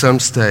that at some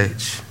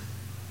stage.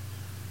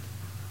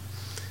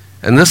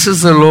 And this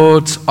is the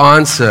Lord's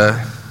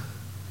answer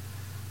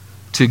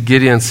to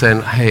Gideon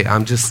saying, hey,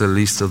 I'm just the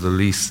least of the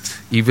least,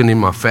 even in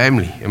my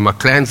family. And my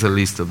clan's the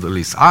least of the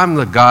least. I'm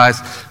the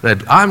guys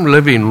that I'm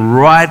living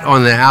right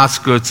on the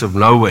outskirts of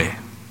nowhere.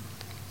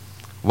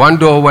 One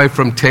door away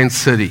from tent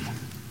city.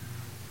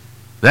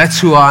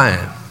 That's who I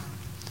am.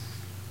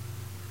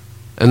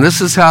 And this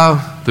is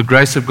how the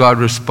grace of God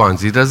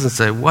responds. He doesn't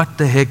say, what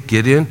the heck,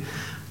 Gideon?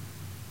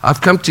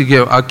 I've come to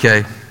you.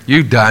 Okay,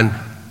 you're done.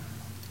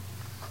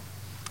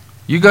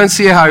 You go and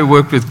see how he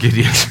worked with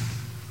Gideon.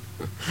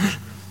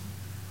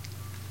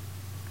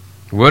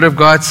 The Word of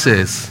God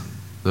says,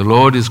 the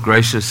Lord is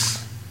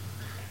gracious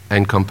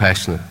and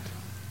compassionate,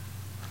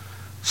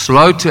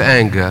 slow to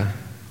anger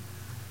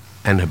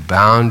and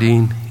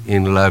abounding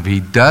in love. He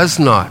does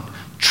not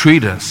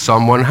treat us,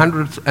 Psalm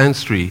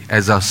 103,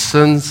 as our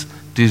sins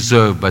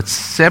deserve, but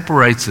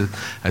separates it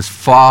as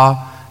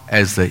far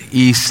as the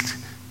east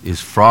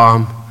is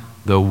from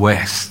the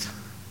west.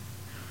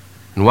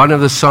 In one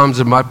of the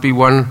Psalms, it might be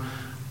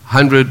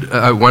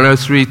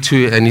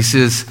 103:2, and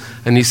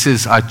he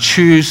says, I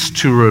choose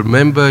to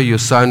remember your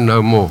sin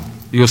no more.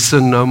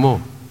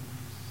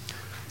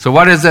 So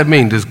what does that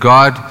mean? Does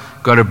God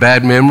got a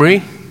bad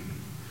memory?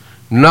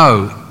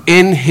 No.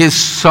 In his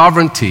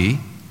sovereignty,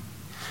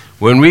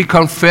 when we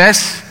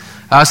confess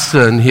our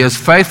sin, he is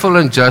faithful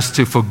and just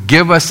to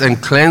forgive us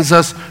and cleanse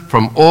us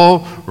from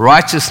all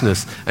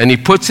righteousness. And he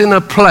puts in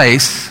a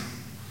place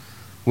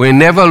where he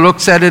never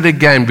looks at it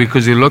again,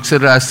 because he looks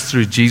at us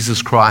through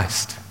Jesus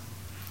Christ.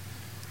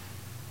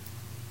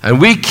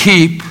 And we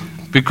keep,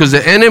 because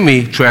the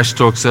enemy trash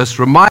talks us,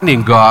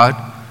 reminding God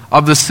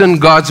of the sin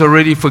God's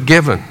already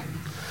forgiven.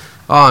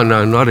 Oh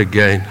no, not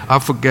again. I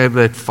forgave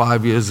that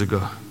 5 years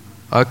ago.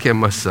 Okay,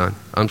 my son,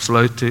 I'm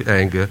slow to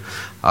anger.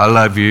 I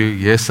love you.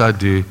 Yes, I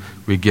do.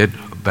 We get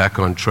back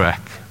on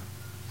track.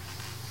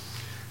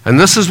 And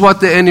this is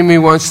what the enemy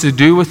wants to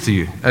do with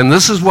you. And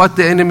this is what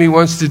the enemy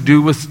wants to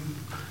do with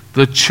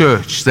the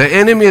church. The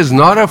enemy is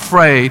not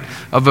afraid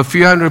of a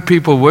few hundred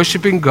people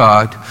worshiping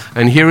God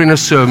and hearing a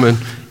sermon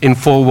in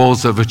 4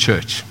 walls of a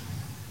church.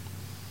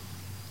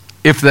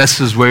 if this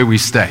is where we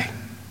stay.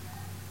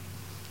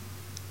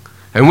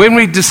 And when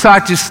we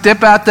decide to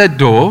step out that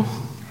door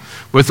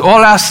with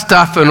all our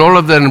stuff and all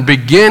of that and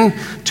begin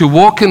to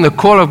walk in the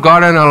call of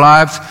God in our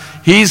lives,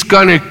 He's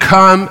going to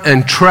come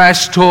and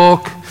trash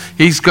talk.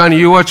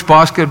 You watch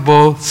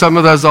basketball, some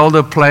of those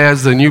older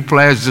players, the new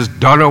players just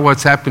don't know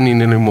what's happening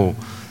anymore.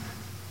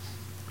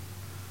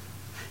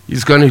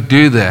 He's going to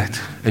do that,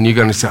 and you're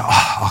going to say,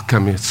 oh, I'll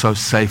come here, it's so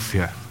safe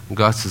here. And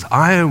God says,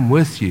 I am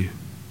with you.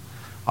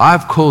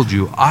 I've called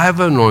you. I've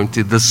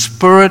anointed. The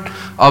Spirit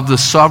of the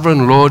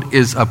Sovereign Lord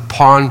is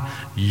upon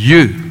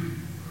you.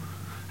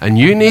 And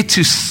you need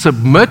to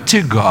submit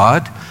to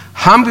God,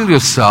 humble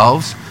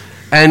yourselves,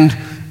 and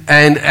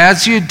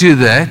as you do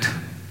that,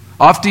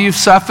 after you've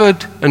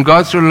suffered and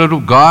gone through a little,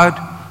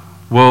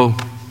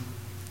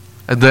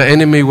 the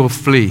enemy will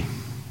flee.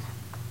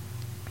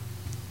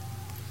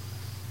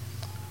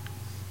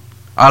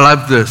 I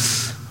love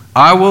this.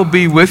 I will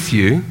be with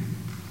you,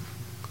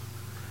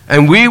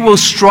 and we will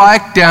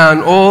strike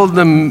down all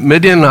the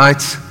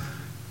Midianites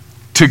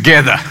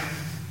together.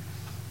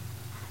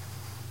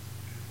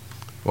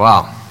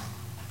 Wow.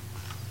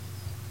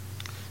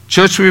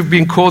 Church, we've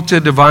been called to a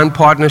divine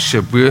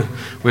partnership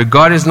where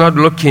God is not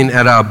looking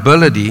at our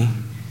ability,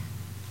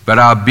 but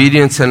our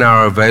obedience and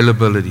our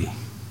availability.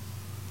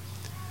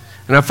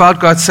 And I felt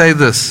God say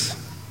this,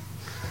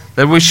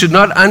 that we should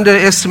not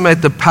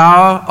underestimate the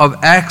power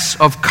of acts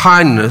of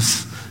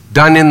kindness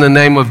done in the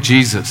name of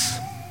Jesus.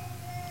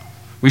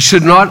 We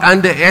should not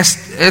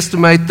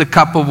underestimate the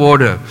cup of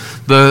water,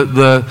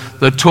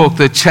 the talk,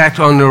 the chat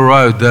on the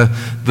road,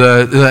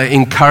 the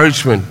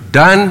encouragement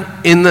done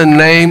in the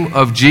name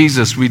of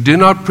Jesus. We do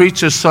not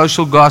preach a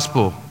social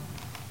gospel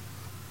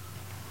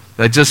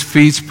that just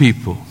feeds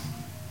people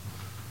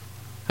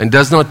and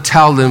does not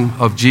tell them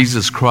of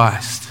Jesus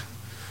Christ.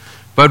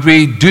 But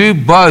we do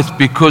both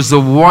because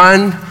the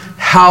one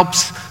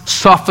helps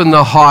soften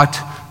the heart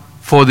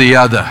for the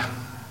other.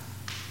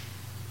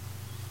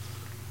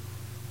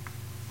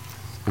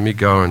 Let me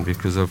go on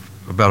because I'm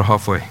about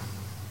halfway.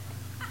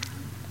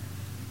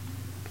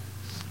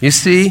 You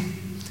see,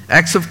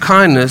 acts of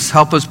kindness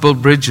help us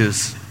build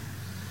bridges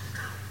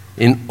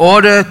in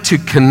order to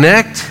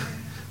connect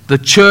the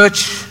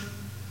church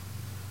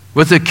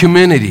with the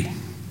community.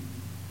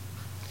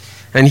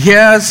 And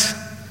here's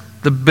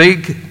the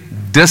big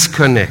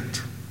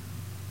disconnect.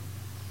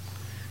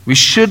 We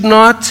should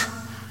not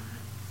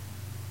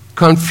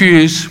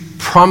confuse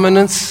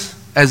prominence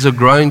as a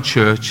growing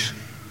church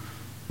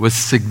with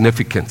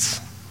significance.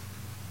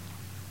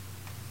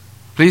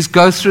 Please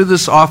go through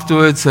this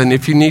afterwards, and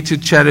if you need to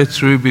chat it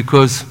through,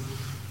 because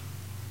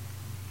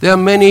there are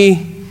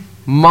many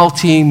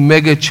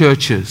multi-mega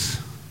churches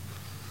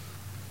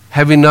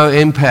having no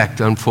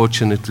impact,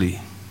 unfortunately.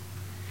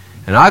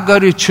 And I go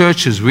to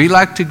churches, we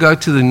like to go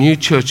to the new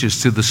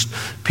churches, to the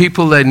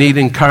people that need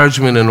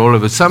encouragement and all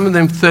of it. Some of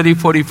them 30,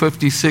 40,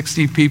 50,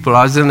 60 people.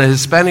 I was in a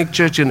Hispanic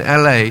church in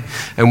LA,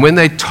 and when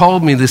they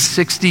told me the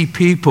 60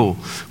 people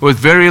with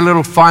very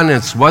little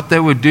finance, what they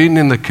were doing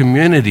in the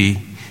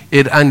community,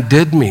 it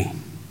undid me.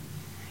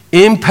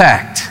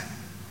 Impact.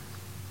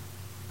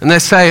 And they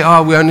say,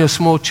 oh, we're only a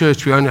small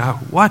church.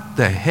 What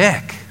the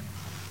heck?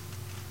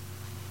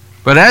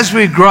 But as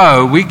we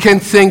grow, we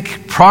can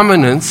think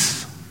prominence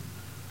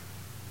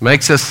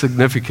makes us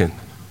significant.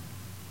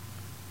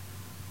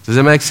 Does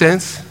that make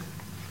sense?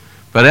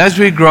 But as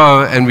we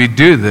grow and we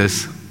do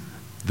this,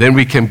 then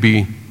we can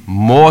be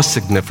more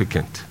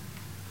significant.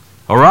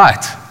 All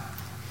right.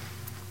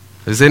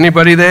 Is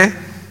anybody there?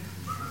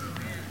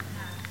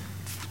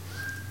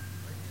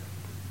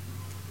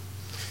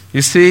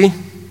 You see,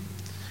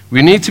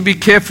 we need to be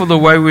careful the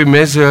way we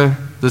measure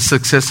the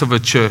success of a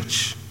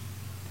church.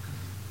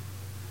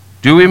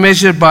 Do we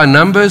measure it by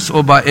numbers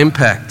or by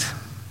impact?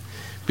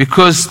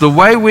 Because the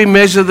way we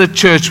measure the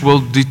church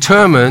will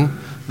determine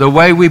the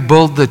way we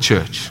build the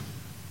church.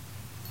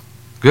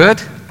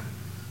 Good?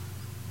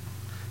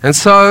 And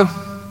so,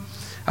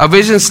 our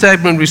vision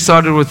statement we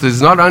started with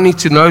is not only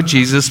to know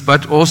Jesus,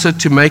 but also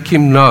to make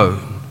Him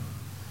known.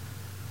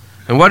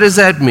 And what does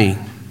that mean?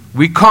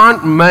 We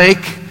can't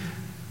make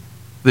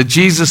the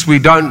Jesus we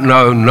don't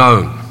know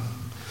known.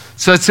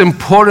 So it's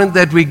important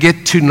that we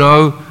get to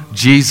know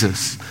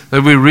Jesus,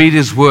 that we read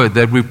His Word,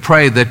 that we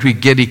pray, that we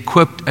get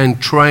equipped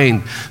and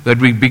trained, that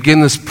we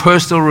begin this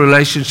personal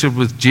relationship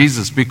with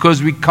Jesus,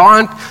 because we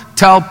can't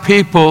tell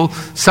people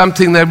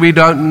something that we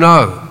don't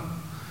know.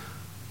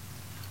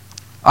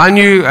 I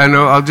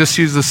know, I'll just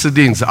use the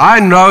Sedins. I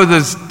know the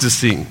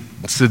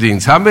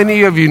Sedins. How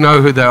many of you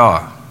know who they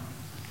are?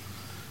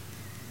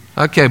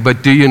 Okay,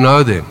 but do you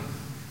know them?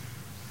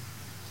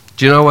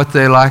 Do you know what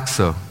they like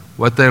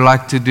what they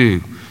like to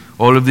do?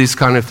 All of these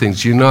kind of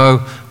things. Do you know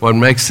what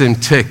makes them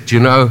tick? Do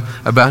you know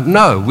about?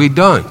 No, we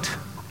don't.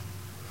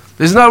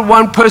 There's not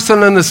one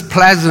person on this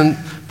planet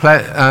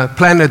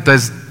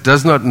that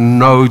does not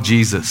know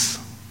Jesus.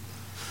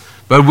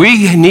 But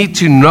we need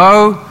to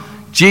know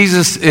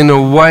Jesus in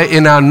a way,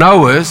 in our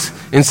knowers,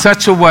 in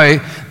such a way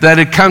that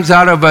it comes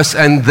out of us,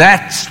 and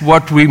that's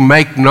what we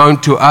make known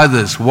to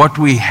others, what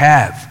we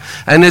have.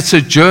 And it's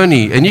a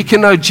journey. And you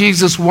can know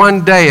Jesus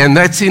one day, and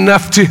that's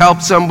enough to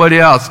help somebody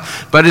else.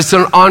 But it's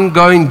an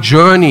ongoing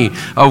journey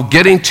of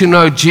getting to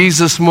know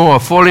Jesus more,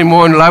 falling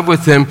more in love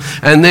with Him,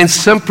 and then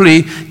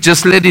simply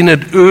just letting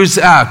it ooze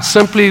out.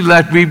 Simply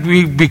that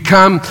we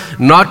become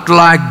not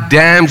like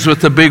dams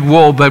with a big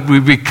wall, but we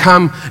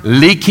become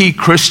leaky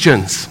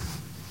Christians.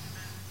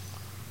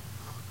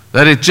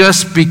 That it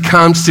just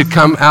becomes to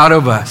come out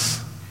of us.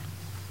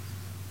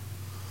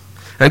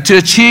 And to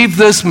achieve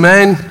this,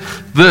 know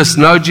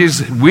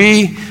Jesus,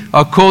 we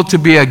are called to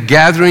be a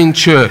gathering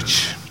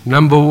church,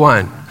 number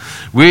one.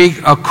 We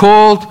are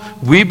called,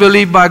 we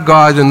believe by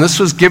God, and this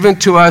was given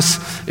to us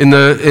in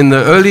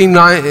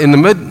the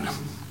mid,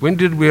 when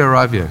did we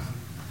arrive here?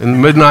 In the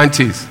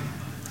mid-90s.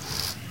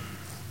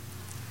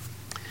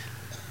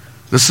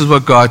 This is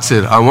what God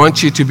said, I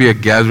want you to be a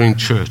gathering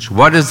church.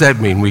 What does that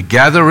mean? We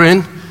gather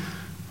in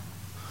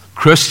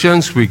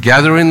Christians, we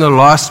gather in the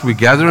lost, we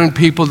gather in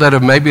people that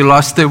have maybe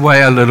lost their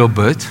way a little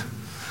bit.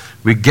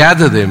 We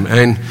gather them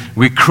and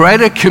we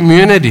create a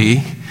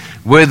community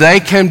where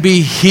they can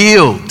be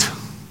healed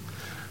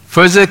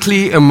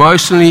physically,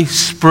 emotionally,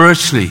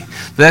 spiritually.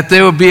 That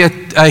there will be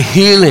a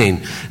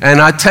healing. And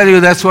I tell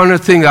you, that's one of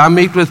the things. I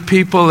meet with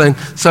people and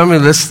some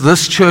of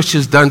this church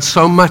has done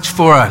so much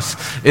for us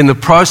in the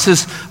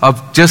process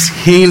of just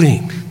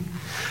healing.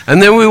 And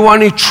then we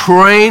want to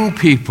train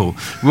people.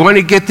 We want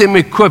to get them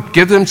equipped,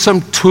 give them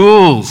some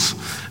tools.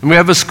 And we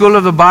have a school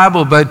of the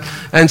Bible,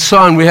 and so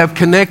on. We have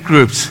connect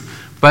groups.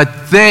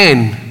 But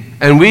then,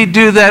 and we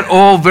do that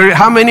all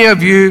how many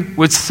of you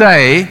would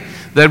say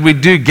that we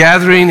do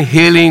gathering,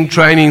 healing,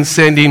 training,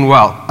 sending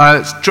well?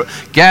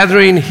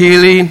 Gathering,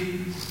 healing,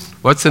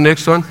 what's the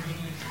next one?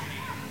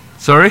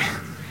 Sorry?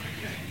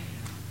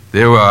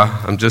 There we are.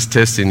 I'm just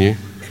testing you.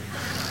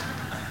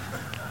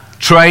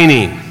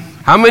 Training.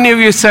 How many of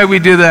you say we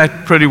do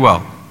that pretty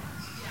well?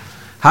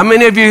 How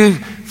many of you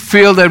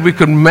feel that we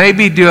could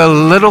maybe do a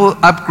little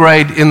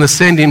upgrade in the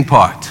sending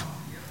part?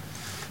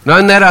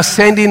 Knowing that our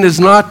sending is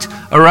not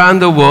around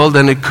the world,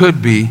 and it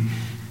could be,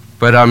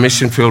 but our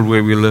mission field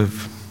where we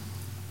live.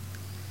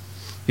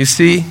 You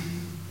see,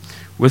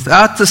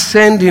 without the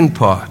sending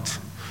part,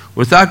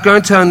 without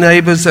going to our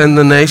neighbors and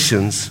the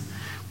nations,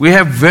 we'll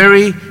have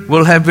very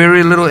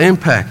little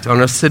impact on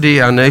our city,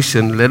 our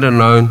nation, let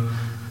alone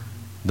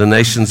the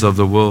nations of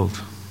the world.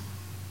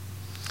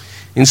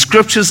 In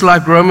scriptures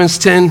like Romans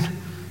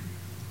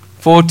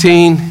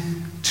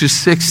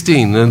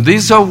 10:14-16, and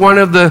these are one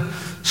of the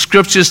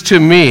scriptures to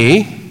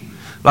me,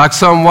 like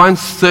Psalm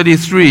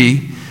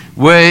 133,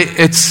 where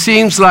it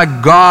seems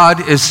like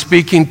God is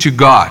speaking to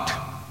God.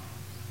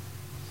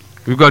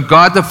 We've got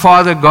God the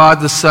Father,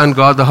 God the Son,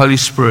 God the Holy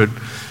Spirit.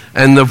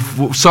 And the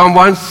Psalm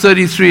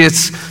 133,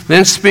 it's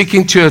them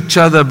speaking to each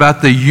other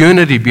about the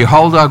unity.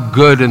 Behold how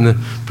good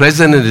and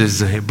pleasant it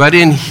is. But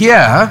in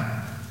here,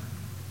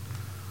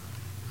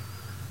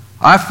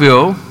 I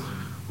feel,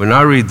 when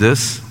I read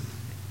this,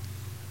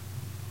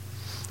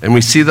 and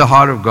we see the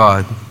heart of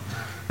God,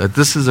 that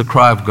this is a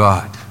cry of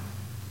God.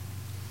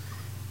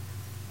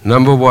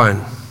 Number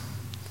one,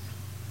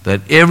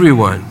 that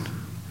everyone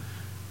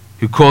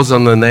who calls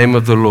on the name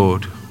of the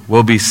Lord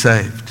will be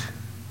saved.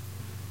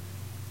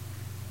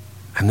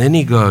 And then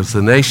he goes,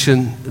 the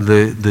nations,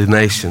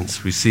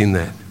 we've seen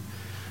that.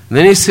 And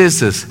then he says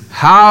this,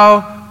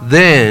 how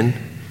then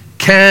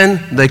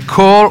can they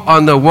call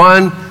on the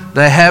one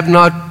they have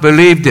not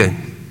believed in?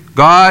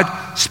 God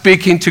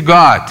speaking to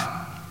God.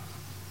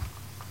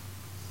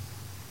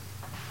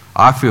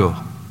 I feel.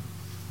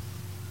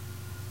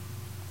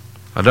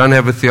 I don't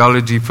have a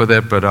theology for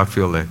that, but I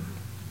feel that.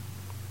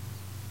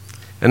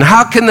 And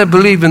how can they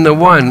believe in the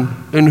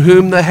one in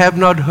whom they have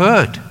not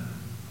heard?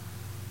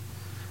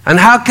 And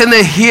how can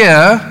they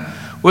hear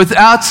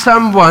without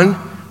someone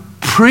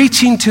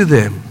preaching to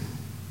them?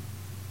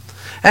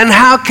 And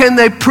how can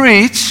they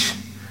preach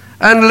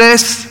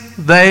unless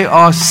they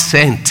are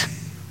sent?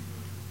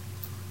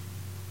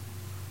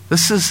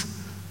 This is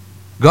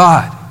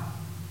God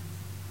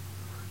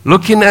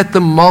looking at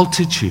the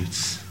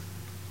multitudes.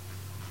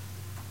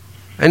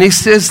 And he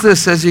says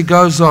this as he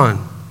goes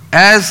on,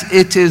 as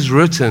it is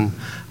written,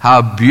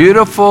 how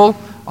beautiful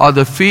are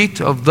the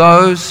feet of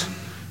those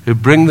who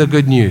bring the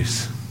good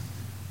news.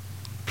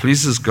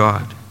 Pleases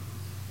God.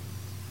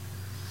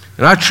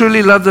 And I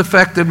truly love the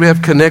fact that we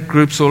have connect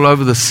groups all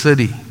over the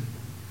city.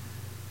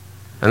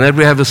 And that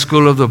we have a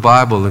school of the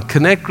Bible. And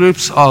connect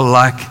groups are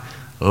like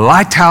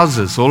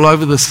lighthouses all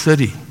over the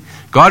city.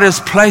 God has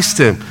placed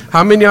them.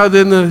 How many are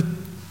there in the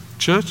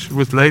church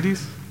with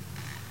ladies?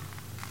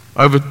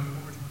 Over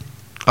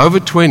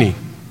 20.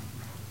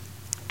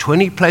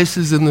 20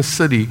 places in the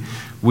city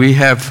we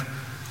have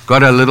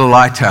got a little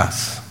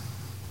lighthouse.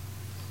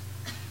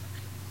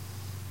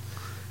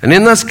 And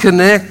in those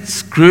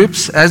connect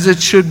groups, as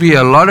it should be,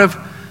 a lot of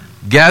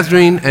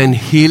gathering and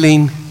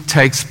healing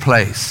takes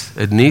place.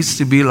 It needs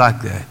to be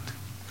like that.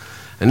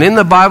 And in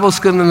the Bible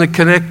school and the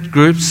connect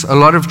groups, a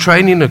lot of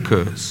training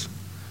occurs.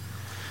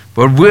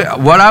 But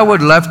what I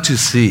would love to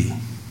see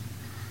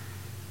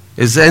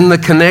is in the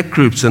connect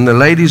groups and the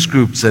ladies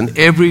groups and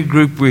every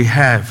group we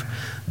have,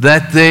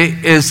 that there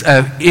is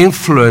an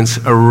influence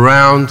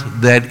around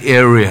that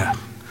area,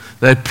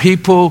 that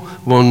people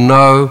will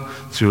know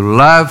through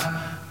love,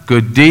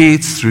 good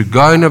deeds, through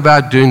going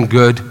about doing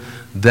good,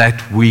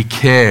 that we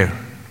care.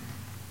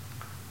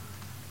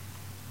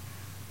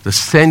 The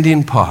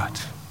sending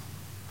part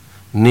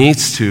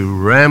needs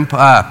to ramp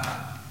up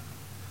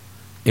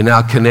in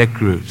our connect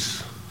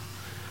groups.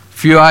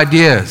 Few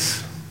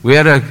ideas. We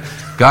had a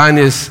guy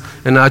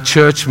in our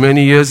church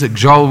many years,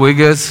 Joel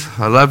Wiggers.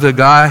 I love the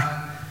guy.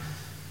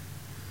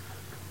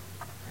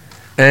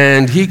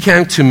 And he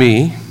came to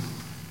me,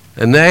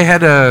 and they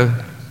had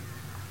a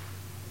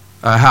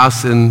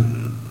house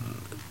in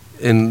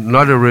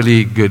not a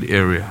really good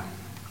area.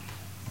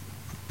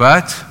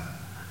 But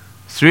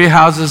 3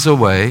 houses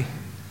away,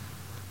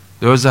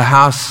 there was a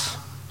house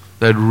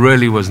that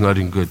really was not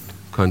in good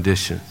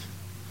condition.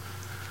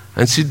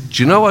 And so,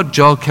 do you know what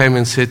Joel came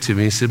and said to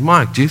me? He said,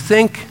 Mike, do you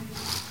think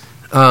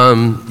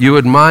you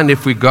would mind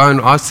if we go and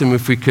ask him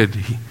if we could?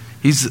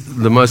 He's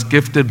the most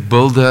gifted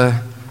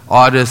builder,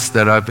 artist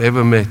that I've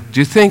ever met. Do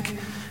you think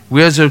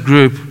we as a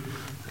group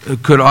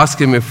could ask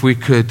him if we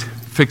could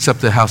fix up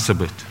the house a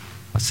bit?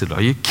 I said,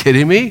 are you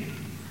kidding me?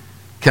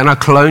 Can I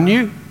clone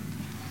you?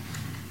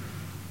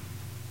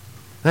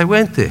 They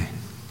went there.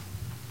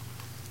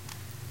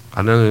 I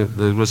don't know,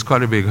 there was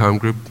quite a big home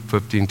group,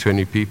 15,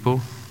 20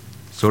 people.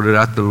 Sorted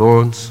out the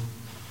lawns,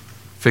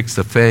 fixed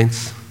the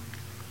fence,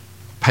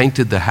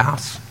 painted the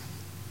house.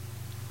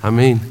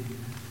 And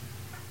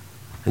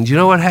you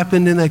know what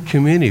happened in that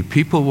community?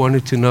 People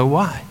wanted to know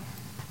why.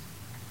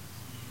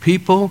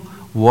 People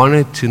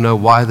wanted to know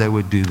why they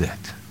would do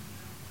that.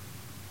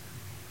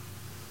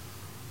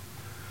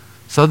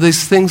 So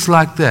there's things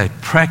like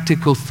that,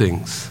 practical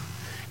things,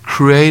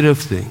 creative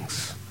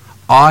things,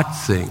 art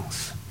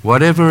things,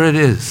 whatever it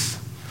is.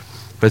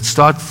 But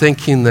start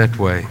thinking that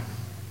way.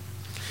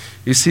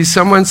 You see,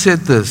 someone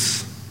said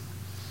this: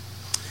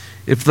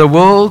 if the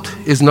world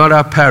is not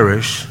our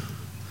parish,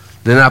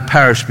 then our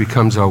parish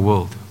becomes our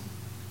world.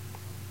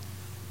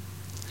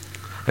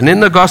 And in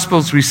the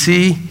Gospels, we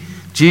see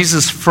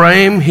Jesus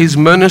frame his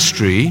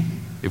ministry,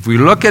 if we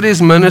look at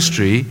his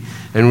ministry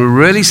and we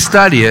really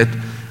study it,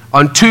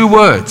 on 2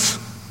 words: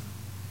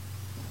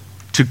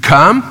 to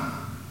come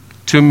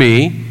to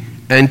me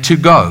and to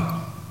go.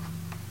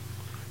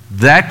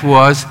 That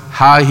was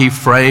how he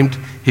framed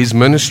his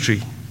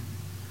ministry.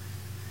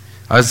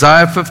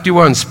 Isaiah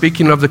 51,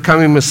 speaking of the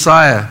coming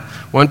Messiah,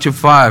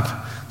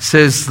 1-5,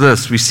 says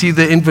this. We see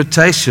the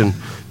invitation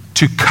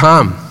to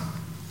come.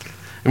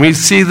 And we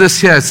see this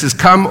here. It says,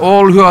 come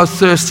all who are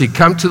thirsty,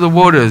 come to the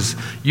waters.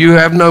 You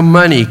have no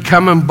money,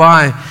 come and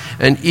buy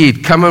and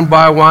eat. Come and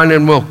buy wine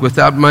and milk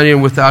without money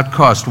and without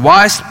cost.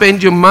 Why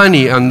spend your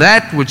money on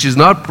that which is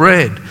not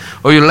bread,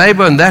 or your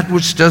labor on that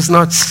which does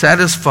not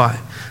satisfy?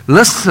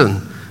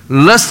 Listen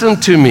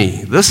to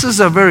me. This is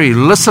a very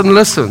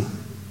listen.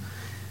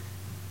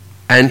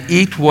 And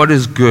eat what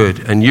is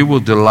good, and you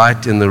will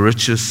delight in the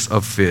riches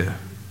of fare.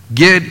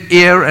 Get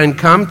ear and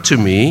come to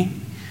me,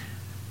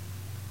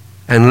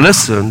 and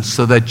listen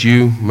so that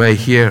you may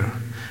hear.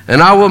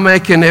 And I will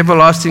make an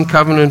everlasting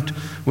covenant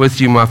with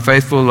you, my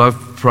faithful love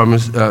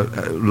promise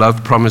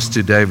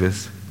to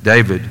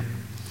David.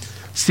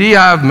 See,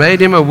 I have made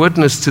him a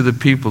witness to the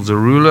peoples, a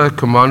ruler, a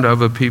commander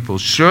over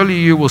peoples. Surely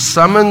you will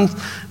summon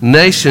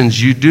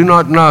nations you do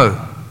not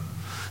know.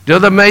 The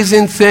other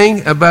amazing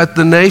thing about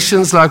the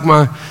nations, like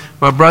my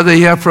brother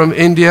here from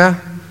India,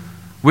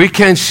 we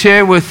can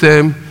share with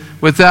them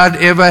without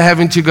ever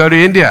having to go to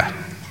India.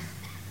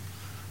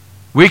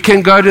 We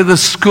can go to the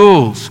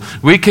schools.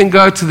 We can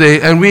go to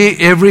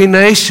every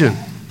nation.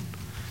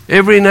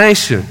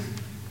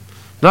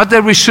 Not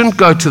that we shouldn't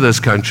go to those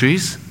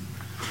countries,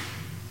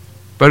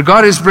 but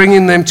God is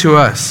bringing them to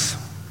us.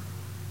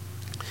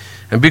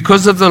 And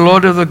because of the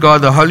Lord of the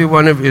God, the Holy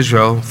One of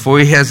Israel, for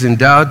he has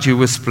endowed you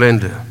with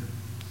splendor.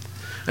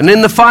 And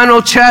in the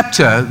final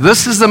chapter,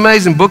 this is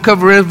amazing, book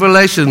of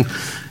Revelation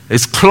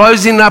is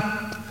closing up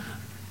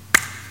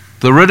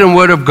the written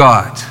word of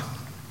God.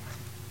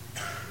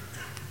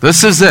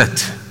 This is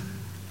it.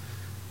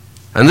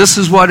 And this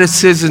is what it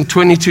says in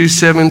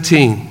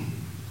 22:17.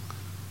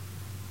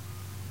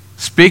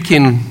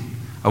 Speaking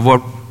of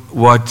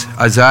what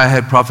Isaiah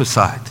had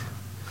prophesied.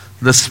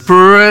 The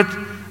Spirit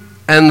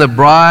and the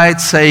bride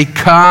say,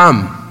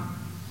 come.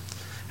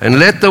 And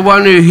let the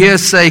one who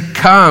hears say,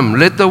 come.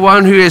 Let the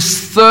one who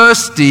is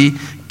thirsty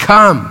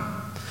come.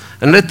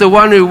 And let the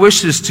one who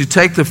wishes to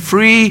take the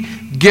free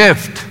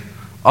gift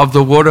of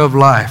the water of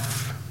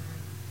life.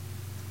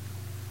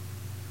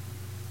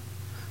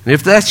 And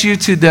if that's you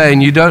today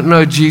and you don't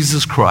know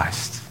Jesus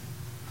Christ,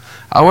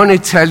 I want to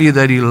tell you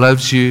that he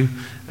loves you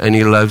and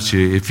he loves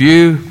you. If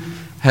you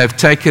have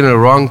taken a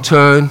wrong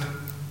turn,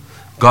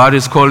 God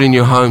is calling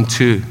you home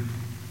too.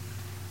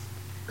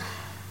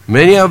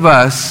 Many of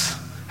us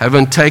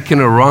haven't taken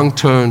a wrong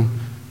turn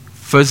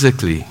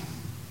physically,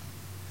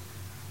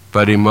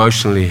 but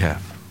emotionally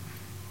have.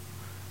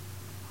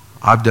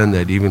 I've done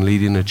that, even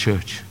leading a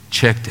church.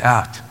 Checked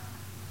out.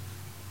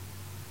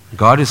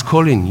 God is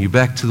calling you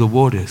back to the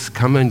waters.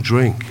 Come and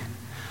drink.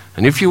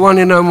 And if you want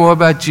to know more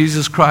about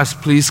Jesus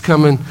Christ, please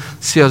come and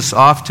see us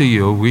after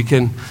you. We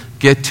can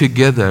get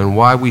together and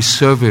why we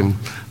serve Him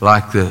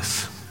like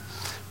this.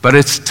 But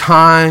it's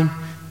time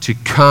to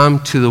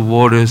come to the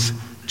waters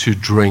to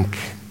drink.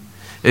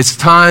 It's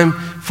time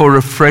for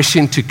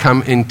refreshing to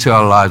come into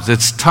our lives.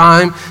 It's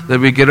time that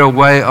we get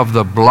away of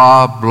the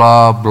blah,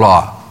 blah,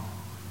 blah.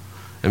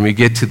 And we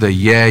get to the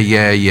yeah,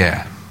 yeah,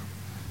 yeah.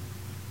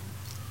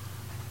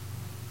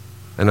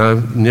 And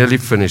I'm nearly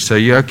finished. Are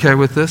you okay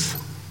with this?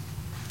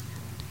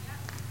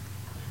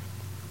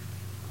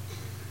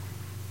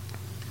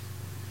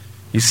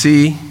 You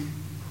see,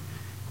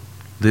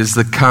 there's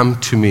the come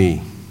to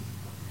me.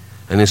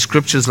 And in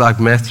scriptures like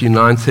Matthew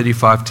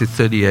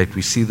 9:35-38,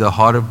 we see the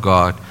heart of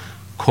God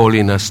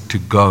calling us to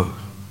go,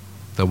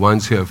 the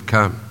ones who have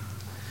come.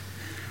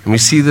 And we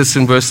see this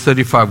in verse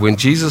 35. When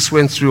Jesus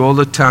went through all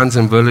the towns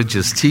and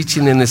villages,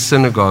 teaching in his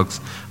synagogues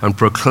and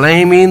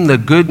proclaiming the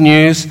good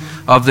news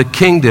of the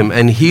kingdom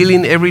and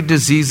healing every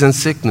disease and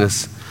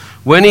sickness,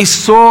 when he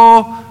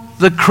saw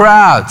the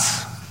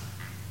crowds,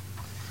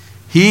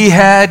 he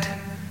had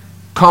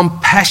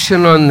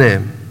compassion on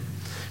them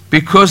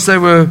because they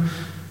were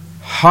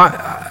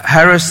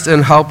harassed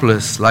and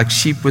helpless, like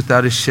sheep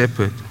without a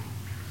shepherd.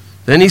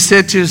 Then he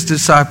said to his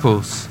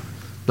disciples,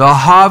 the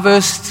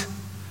harvest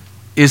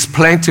is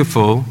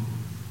plentiful,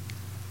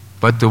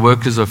 but the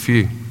workers are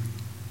few.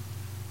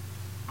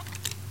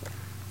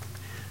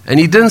 And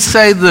he didn't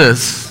say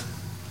this,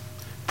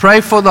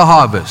 pray for the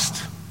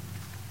harvest.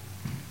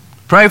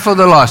 Pray for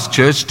the lost,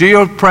 church. Do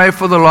your pray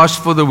for the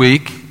lost for the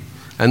week,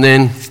 and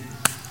then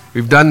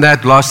we've done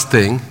that lost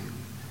thing.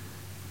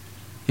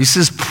 He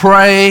says,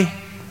 pray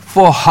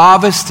for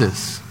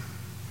harvesters.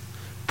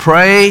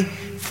 Pray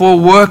for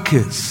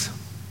workers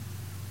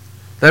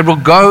that will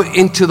go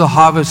into the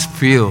harvest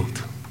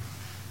field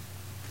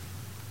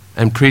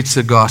and preach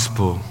the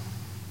gospel.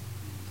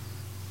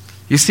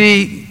 You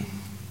see,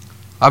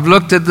 I've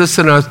looked at this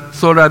and I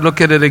thought I'd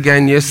look at it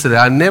again yesterday.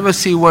 I never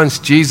see once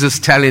Jesus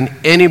telling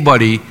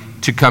anybody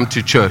to come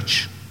to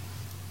church,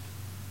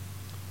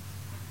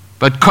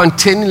 but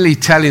continually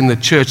telling the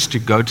church to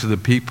go to the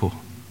people.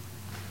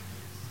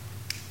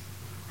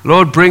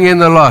 Lord, bring in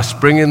the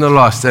lost, bring in the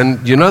lost.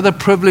 And you know the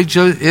privilege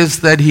is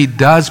that He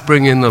does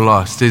bring in the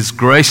lost. He's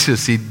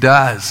gracious, He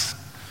does.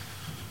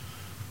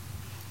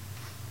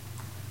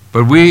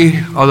 But we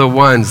are the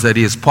ones that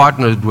He has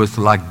partnered with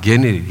like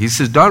Gideon. He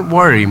says, don't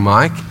worry,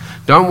 Mike.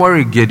 Don't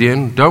worry,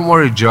 Gideon. Don't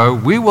worry, Joe.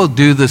 We will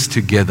do this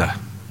together.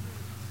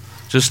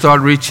 Just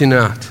start reaching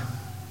out.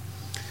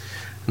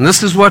 And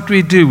this is what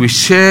we do. We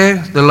share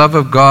the love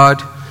of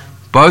God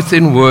both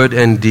in word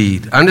and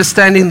deed,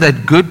 understanding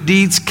that good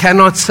deeds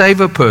cannot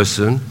save a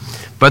person,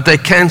 but they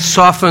can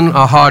soften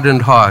a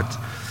hardened heart.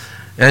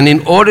 And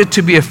in order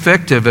to be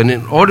effective and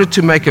in order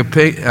to make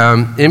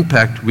an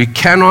impact, we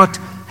cannot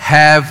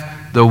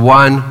have the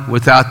one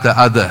without the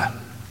other.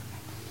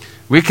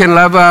 We can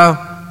love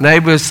our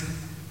neighbors,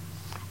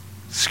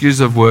 excuse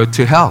the word,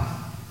 to hell,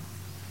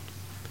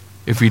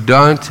 if we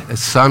don't at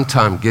some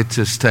time get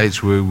to a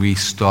stage where we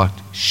start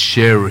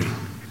sharing.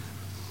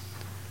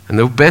 And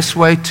the best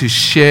way to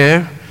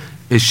share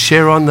is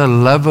share on the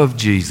love of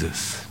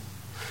Jesus.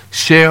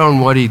 Share on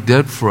what He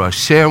did for us.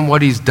 Share on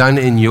what He's done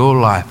in your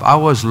life. I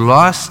was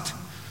lost,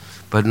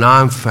 but now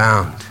I'm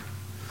found.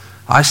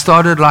 I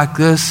started like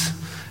this,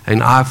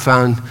 and I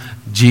found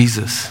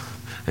Jesus.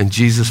 And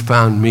Jesus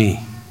found me.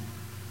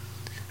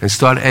 And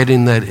start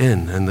adding that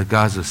in. And the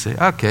guys will say,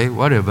 okay,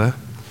 whatever.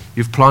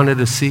 You've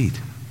planted a seed.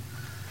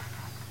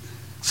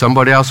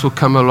 Somebody else will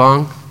come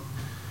along.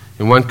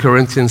 In 1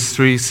 Corinthians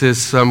 3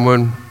 says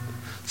someone,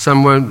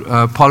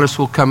 Apollos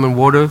will come and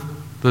water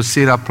the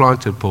seed I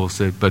planted, Paul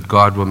said, but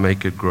God will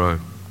make it grow.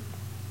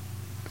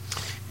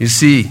 You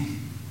see,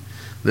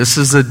 this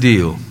is the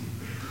deal.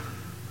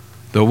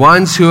 The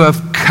ones who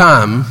have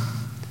come,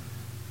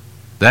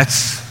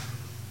 that's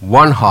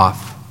one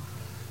half,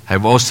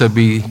 have also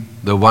been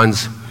the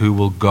ones who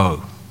will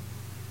go.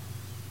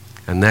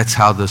 And that's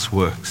how this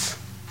works.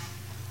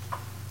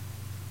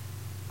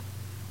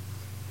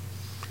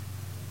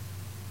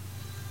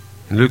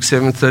 In Luke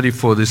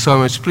 7:34, there's so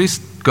much. Please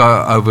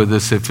go over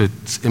this if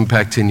it's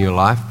impacting your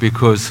life,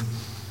 because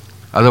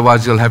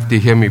otherwise you'll have to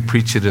hear me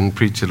preach it and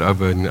preach it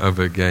over and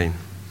over again.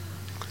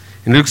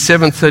 In Luke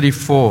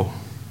 7:34,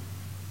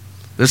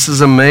 this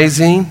is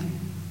amazing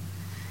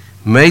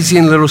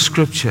little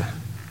scripture.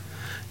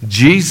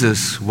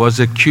 Jesus was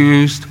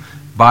accused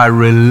by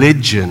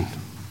religion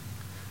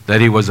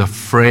that he was a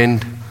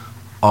friend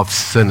of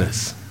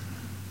sinners.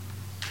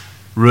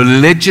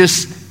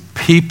 Religious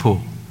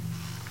people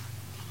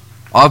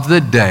of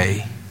the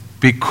day,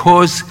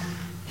 because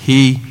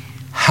he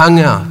hung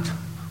out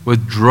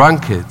with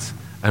drunkards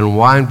and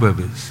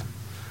winebibbers.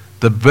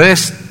 The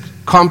best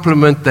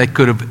compliment they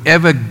could have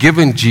ever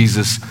given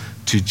Jesus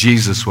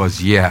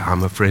was, yeah,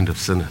 I'm a friend of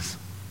sinners.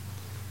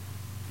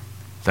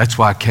 That's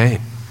why I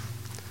came.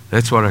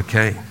 That's what I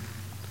came.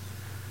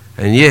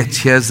 And yet,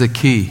 here's the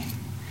key.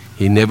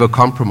 He never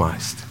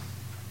compromised.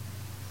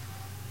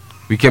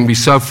 We can be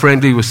so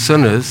friendly with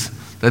sinners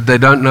that they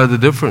don't know the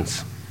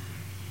difference.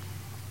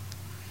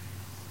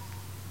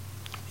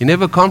 He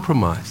never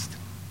compromised.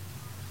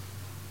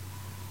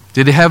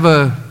 Did he have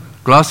a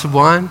glass of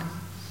wine?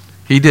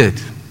 He did.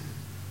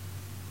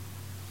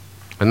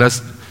 And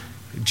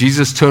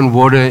Jesus turned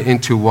water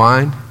into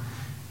wine,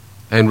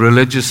 and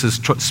religious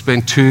has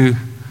spent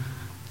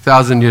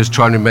 2,000 years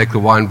trying to make the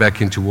wine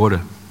back into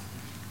water.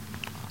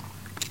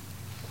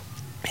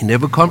 He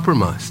never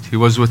compromised. He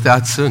was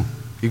without sin.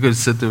 He could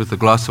sit there with a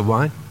glass of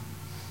wine,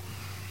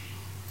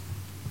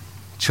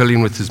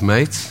 chilling with his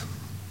mates,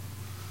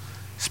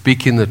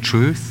 speaking the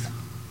truth.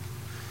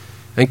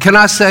 And can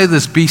I say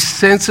this? Be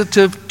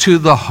sensitive to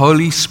the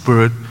Holy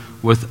Spirit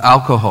with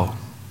alcohol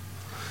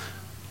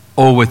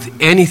or with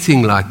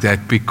anything like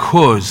that,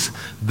 because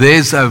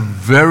there's a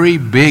very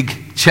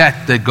big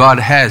chat that God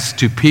has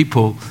to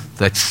people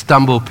that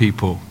stumble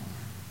people.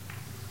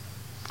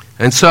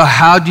 And so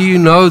how do you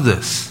know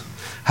this?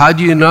 How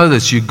do you know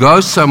this? You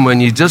go somewhere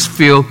and you just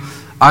feel,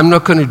 I'm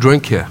not going to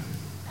drink here.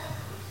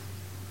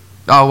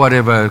 Oh,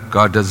 whatever,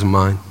 God doesn't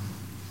mind.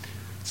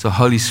 It's the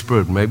Holy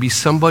Spirit. Maybe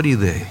somebody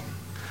there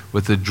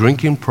with a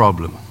drinking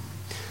problem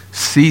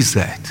sees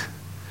that,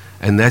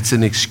 and that's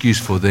an excuse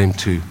for them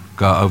to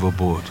go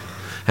overboard.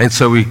 And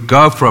so we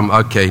go from,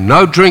 okay,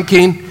 no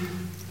drinking,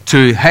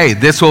 to, hey,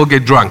 let's all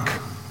get drunk.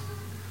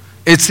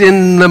 It's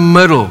in the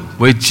middle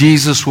where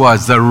Jesus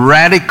was, the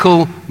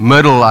radical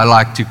middle, I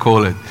like to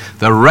call it.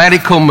 The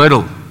radical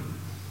middle.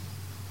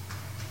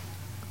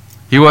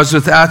 He was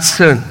without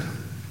sin.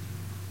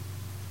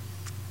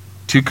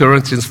 2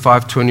 Corinthians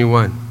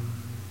 5:21.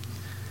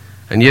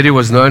 And yet he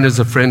was known as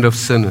a friend of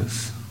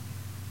sinners.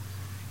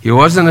 He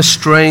wasn't a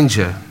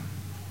stranger.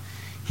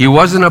 He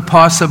wasn't a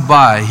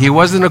passerby. He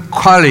wasn't a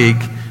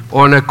colleague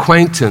or an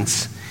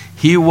acquaintance.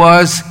 He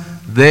was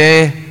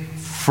their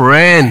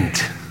friend.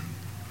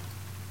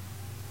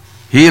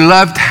 He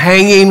loved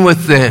hanging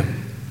with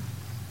them.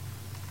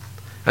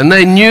 And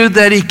they knew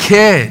that he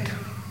cared.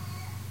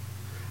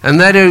 And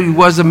that he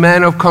was a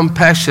man of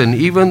compassion,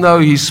 even though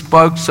he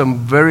spoke some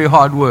very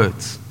hard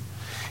words.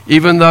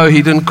 Even though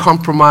he didn't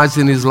compromise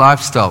in his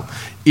lifestyle.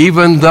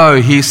 Even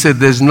though he said,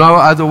 there's no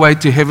other way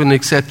to heaven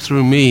except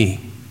through me.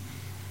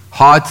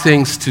 Hard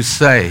things to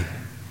say.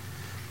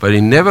 But he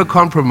never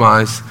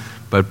compromised.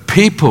 But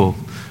people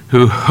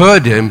who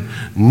heard him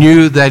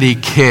knew that he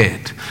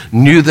cared.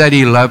 Knew that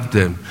he loved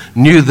them.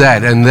 Knew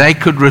that. And they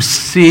could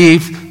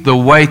receive the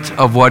weight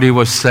of what he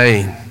was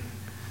saying.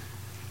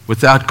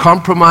 Without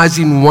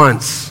compromising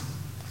once.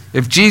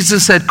 If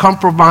Jesus had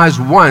compromised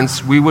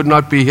once, we would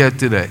not be here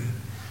today.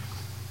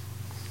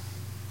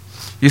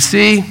 You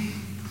see,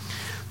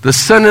 the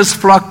sinners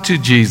flocked to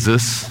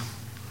Jesus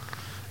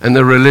and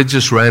the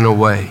religious ran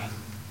away.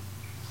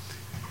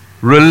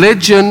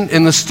 Religion,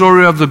 in the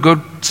story of the Good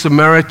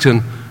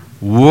Samaritan,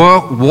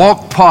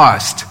 walked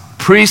past,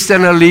 priest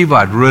and a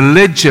Levite,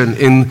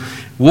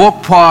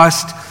 walked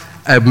past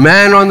a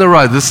man on the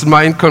road. This is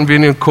my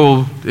inconvenient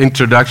call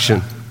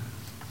introduction.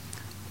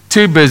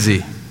 Too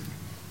busy.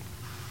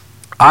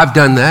 I've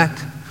done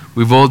that.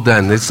 We've all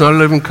done it. It's not a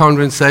living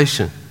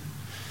conversation.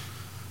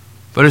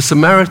 But a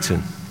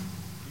Samaritan.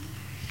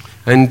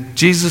 And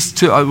Jesus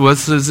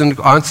was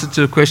in answer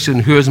to the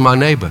question, who is my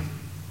neighbor?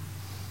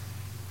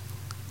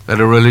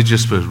 That a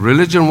religious person.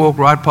 Religion walked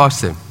right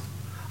past them.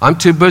 I'm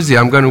too busy.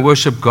 I'm going to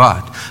worship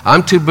God.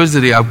 I'm too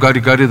busy. I've got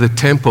to go to the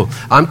temple.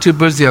 I'm too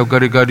busy. I've got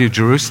to go to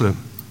Jerusalem.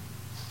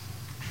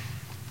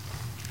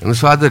 And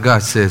this other guy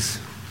says,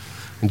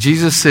 and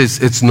Jesus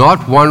says, it's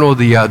not one or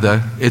the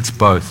other, it's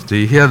both. Do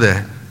you hear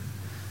that?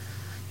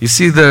 You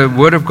see, the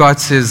Word of God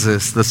says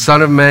this, the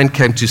Son of Man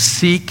came to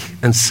seek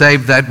and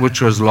save that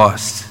which was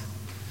lost.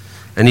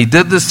 And he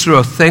did this through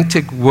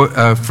authentic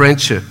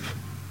friendship,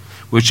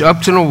 which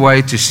opened a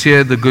way to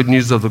share the good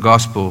news of the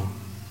gospel.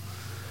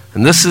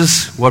 And this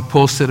is what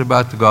Paul said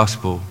about the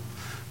gospel.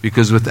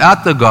 Because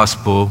without the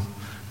gospel,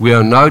 we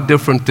are no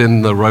different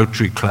than the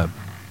Rotary Club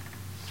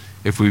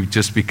if we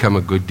just become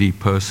a good, deep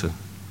person.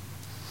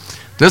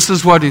 This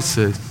is what he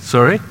says.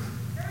 Sorry?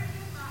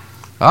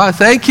 Oh,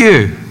 thank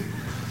you.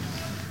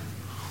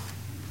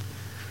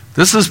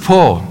 This is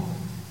Paul.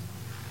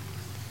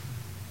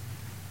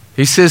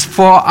 He says,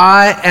 for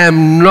I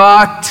am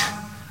not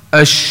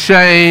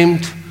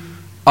ashamed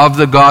of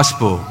the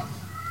gospel,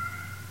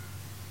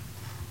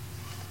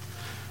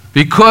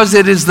 because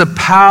it is the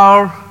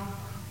power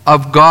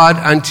of God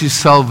unto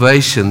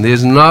salvation.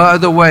 There's no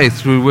other way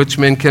through which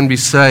men can be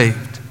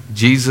saved.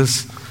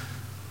 Jesus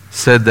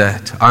said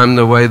that. I'm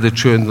the way, the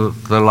truth, and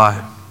the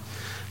life.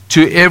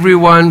 To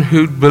everyone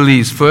who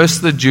believes,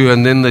 first the Jew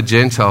and then the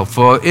Gentile.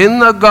 For in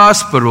the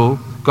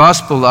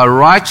gospel, a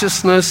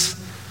righteousness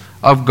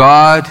of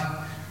God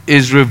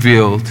is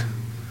revealed.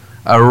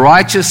 A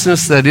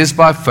righteousness that is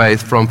by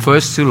faith from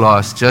first to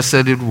last, just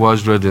as it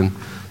was written,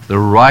 the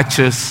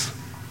righteous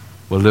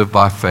will live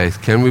by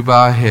faith. Can we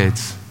bow our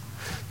heads?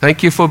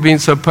 Thank you for being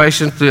so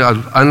patient.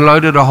 I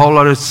unloaded a whole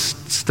lot of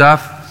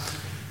stuff.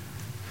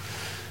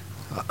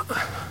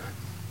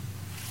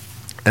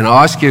 And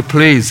I ask you,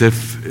 please,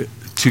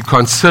 to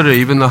consider,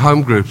 even the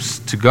home groups,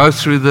 to go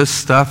through this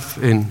stuff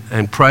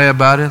and pray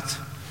about it.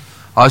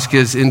 Ask you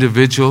as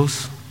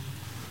individuals.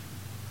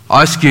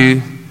 Ask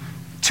you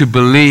to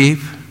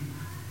believe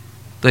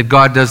that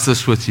God does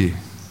this with you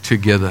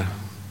together.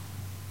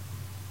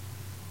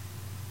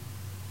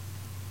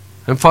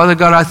 And Father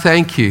God, I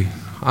thank you.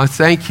 I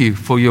thank you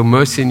for your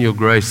mercy and your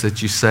grace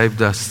that you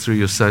saved us through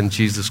your Son,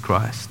 Jesus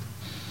Christ.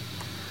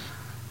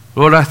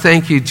 Lord, I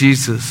thank you,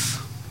 Jesus,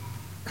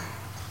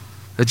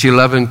 that you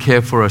love and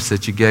care for us,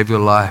 that you gave your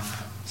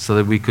life so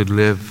that we could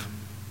live.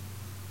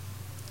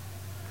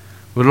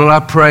 But Lord, I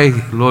pray,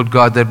 Lord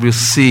God, that we'll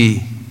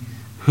see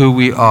who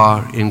we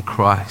are in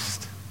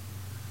Christ.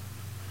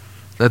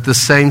 That the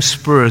same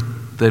Spirit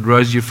that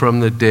rose you from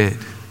the dead,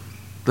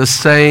 the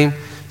same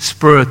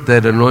Spirit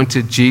that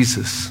anointed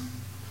Jesus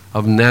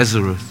of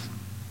Nazareth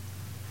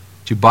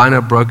to bind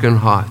up broken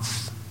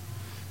hearts,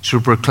 to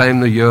proclaim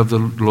the year of the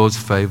Lord's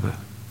favor,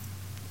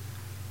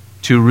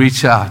 to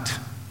reach out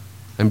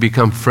and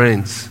become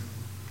friends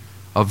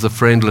of the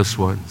friendless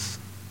ones.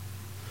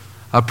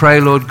 I pray,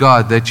 Lord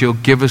God, that you'll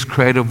give us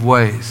creative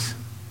ways.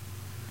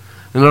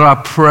 And Lord,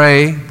 I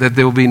pray that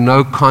there will be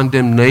no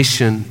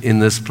condemnation in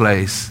this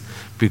place,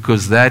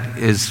 because that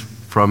is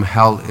from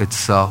hell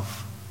itself.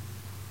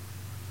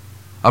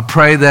 I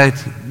pray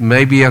that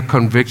maybe a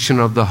conviction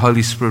of the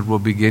Holy Spirit will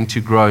begin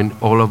to grow in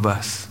all of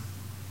us.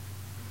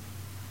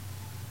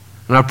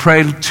 And I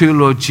pray too,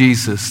 Lord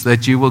Jesus,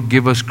 that you will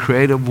give us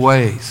creative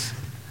ways,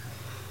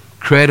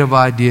 creative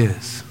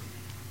ideas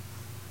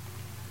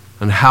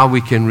on how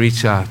we can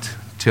reach out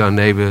to our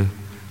neighbor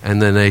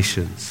and the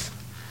nations.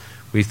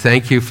 We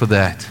thank you for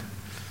that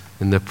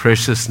in the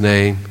precious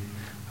name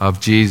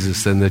of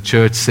Jesus. And the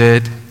church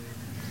said,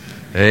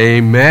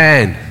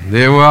 Amen.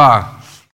 There we are.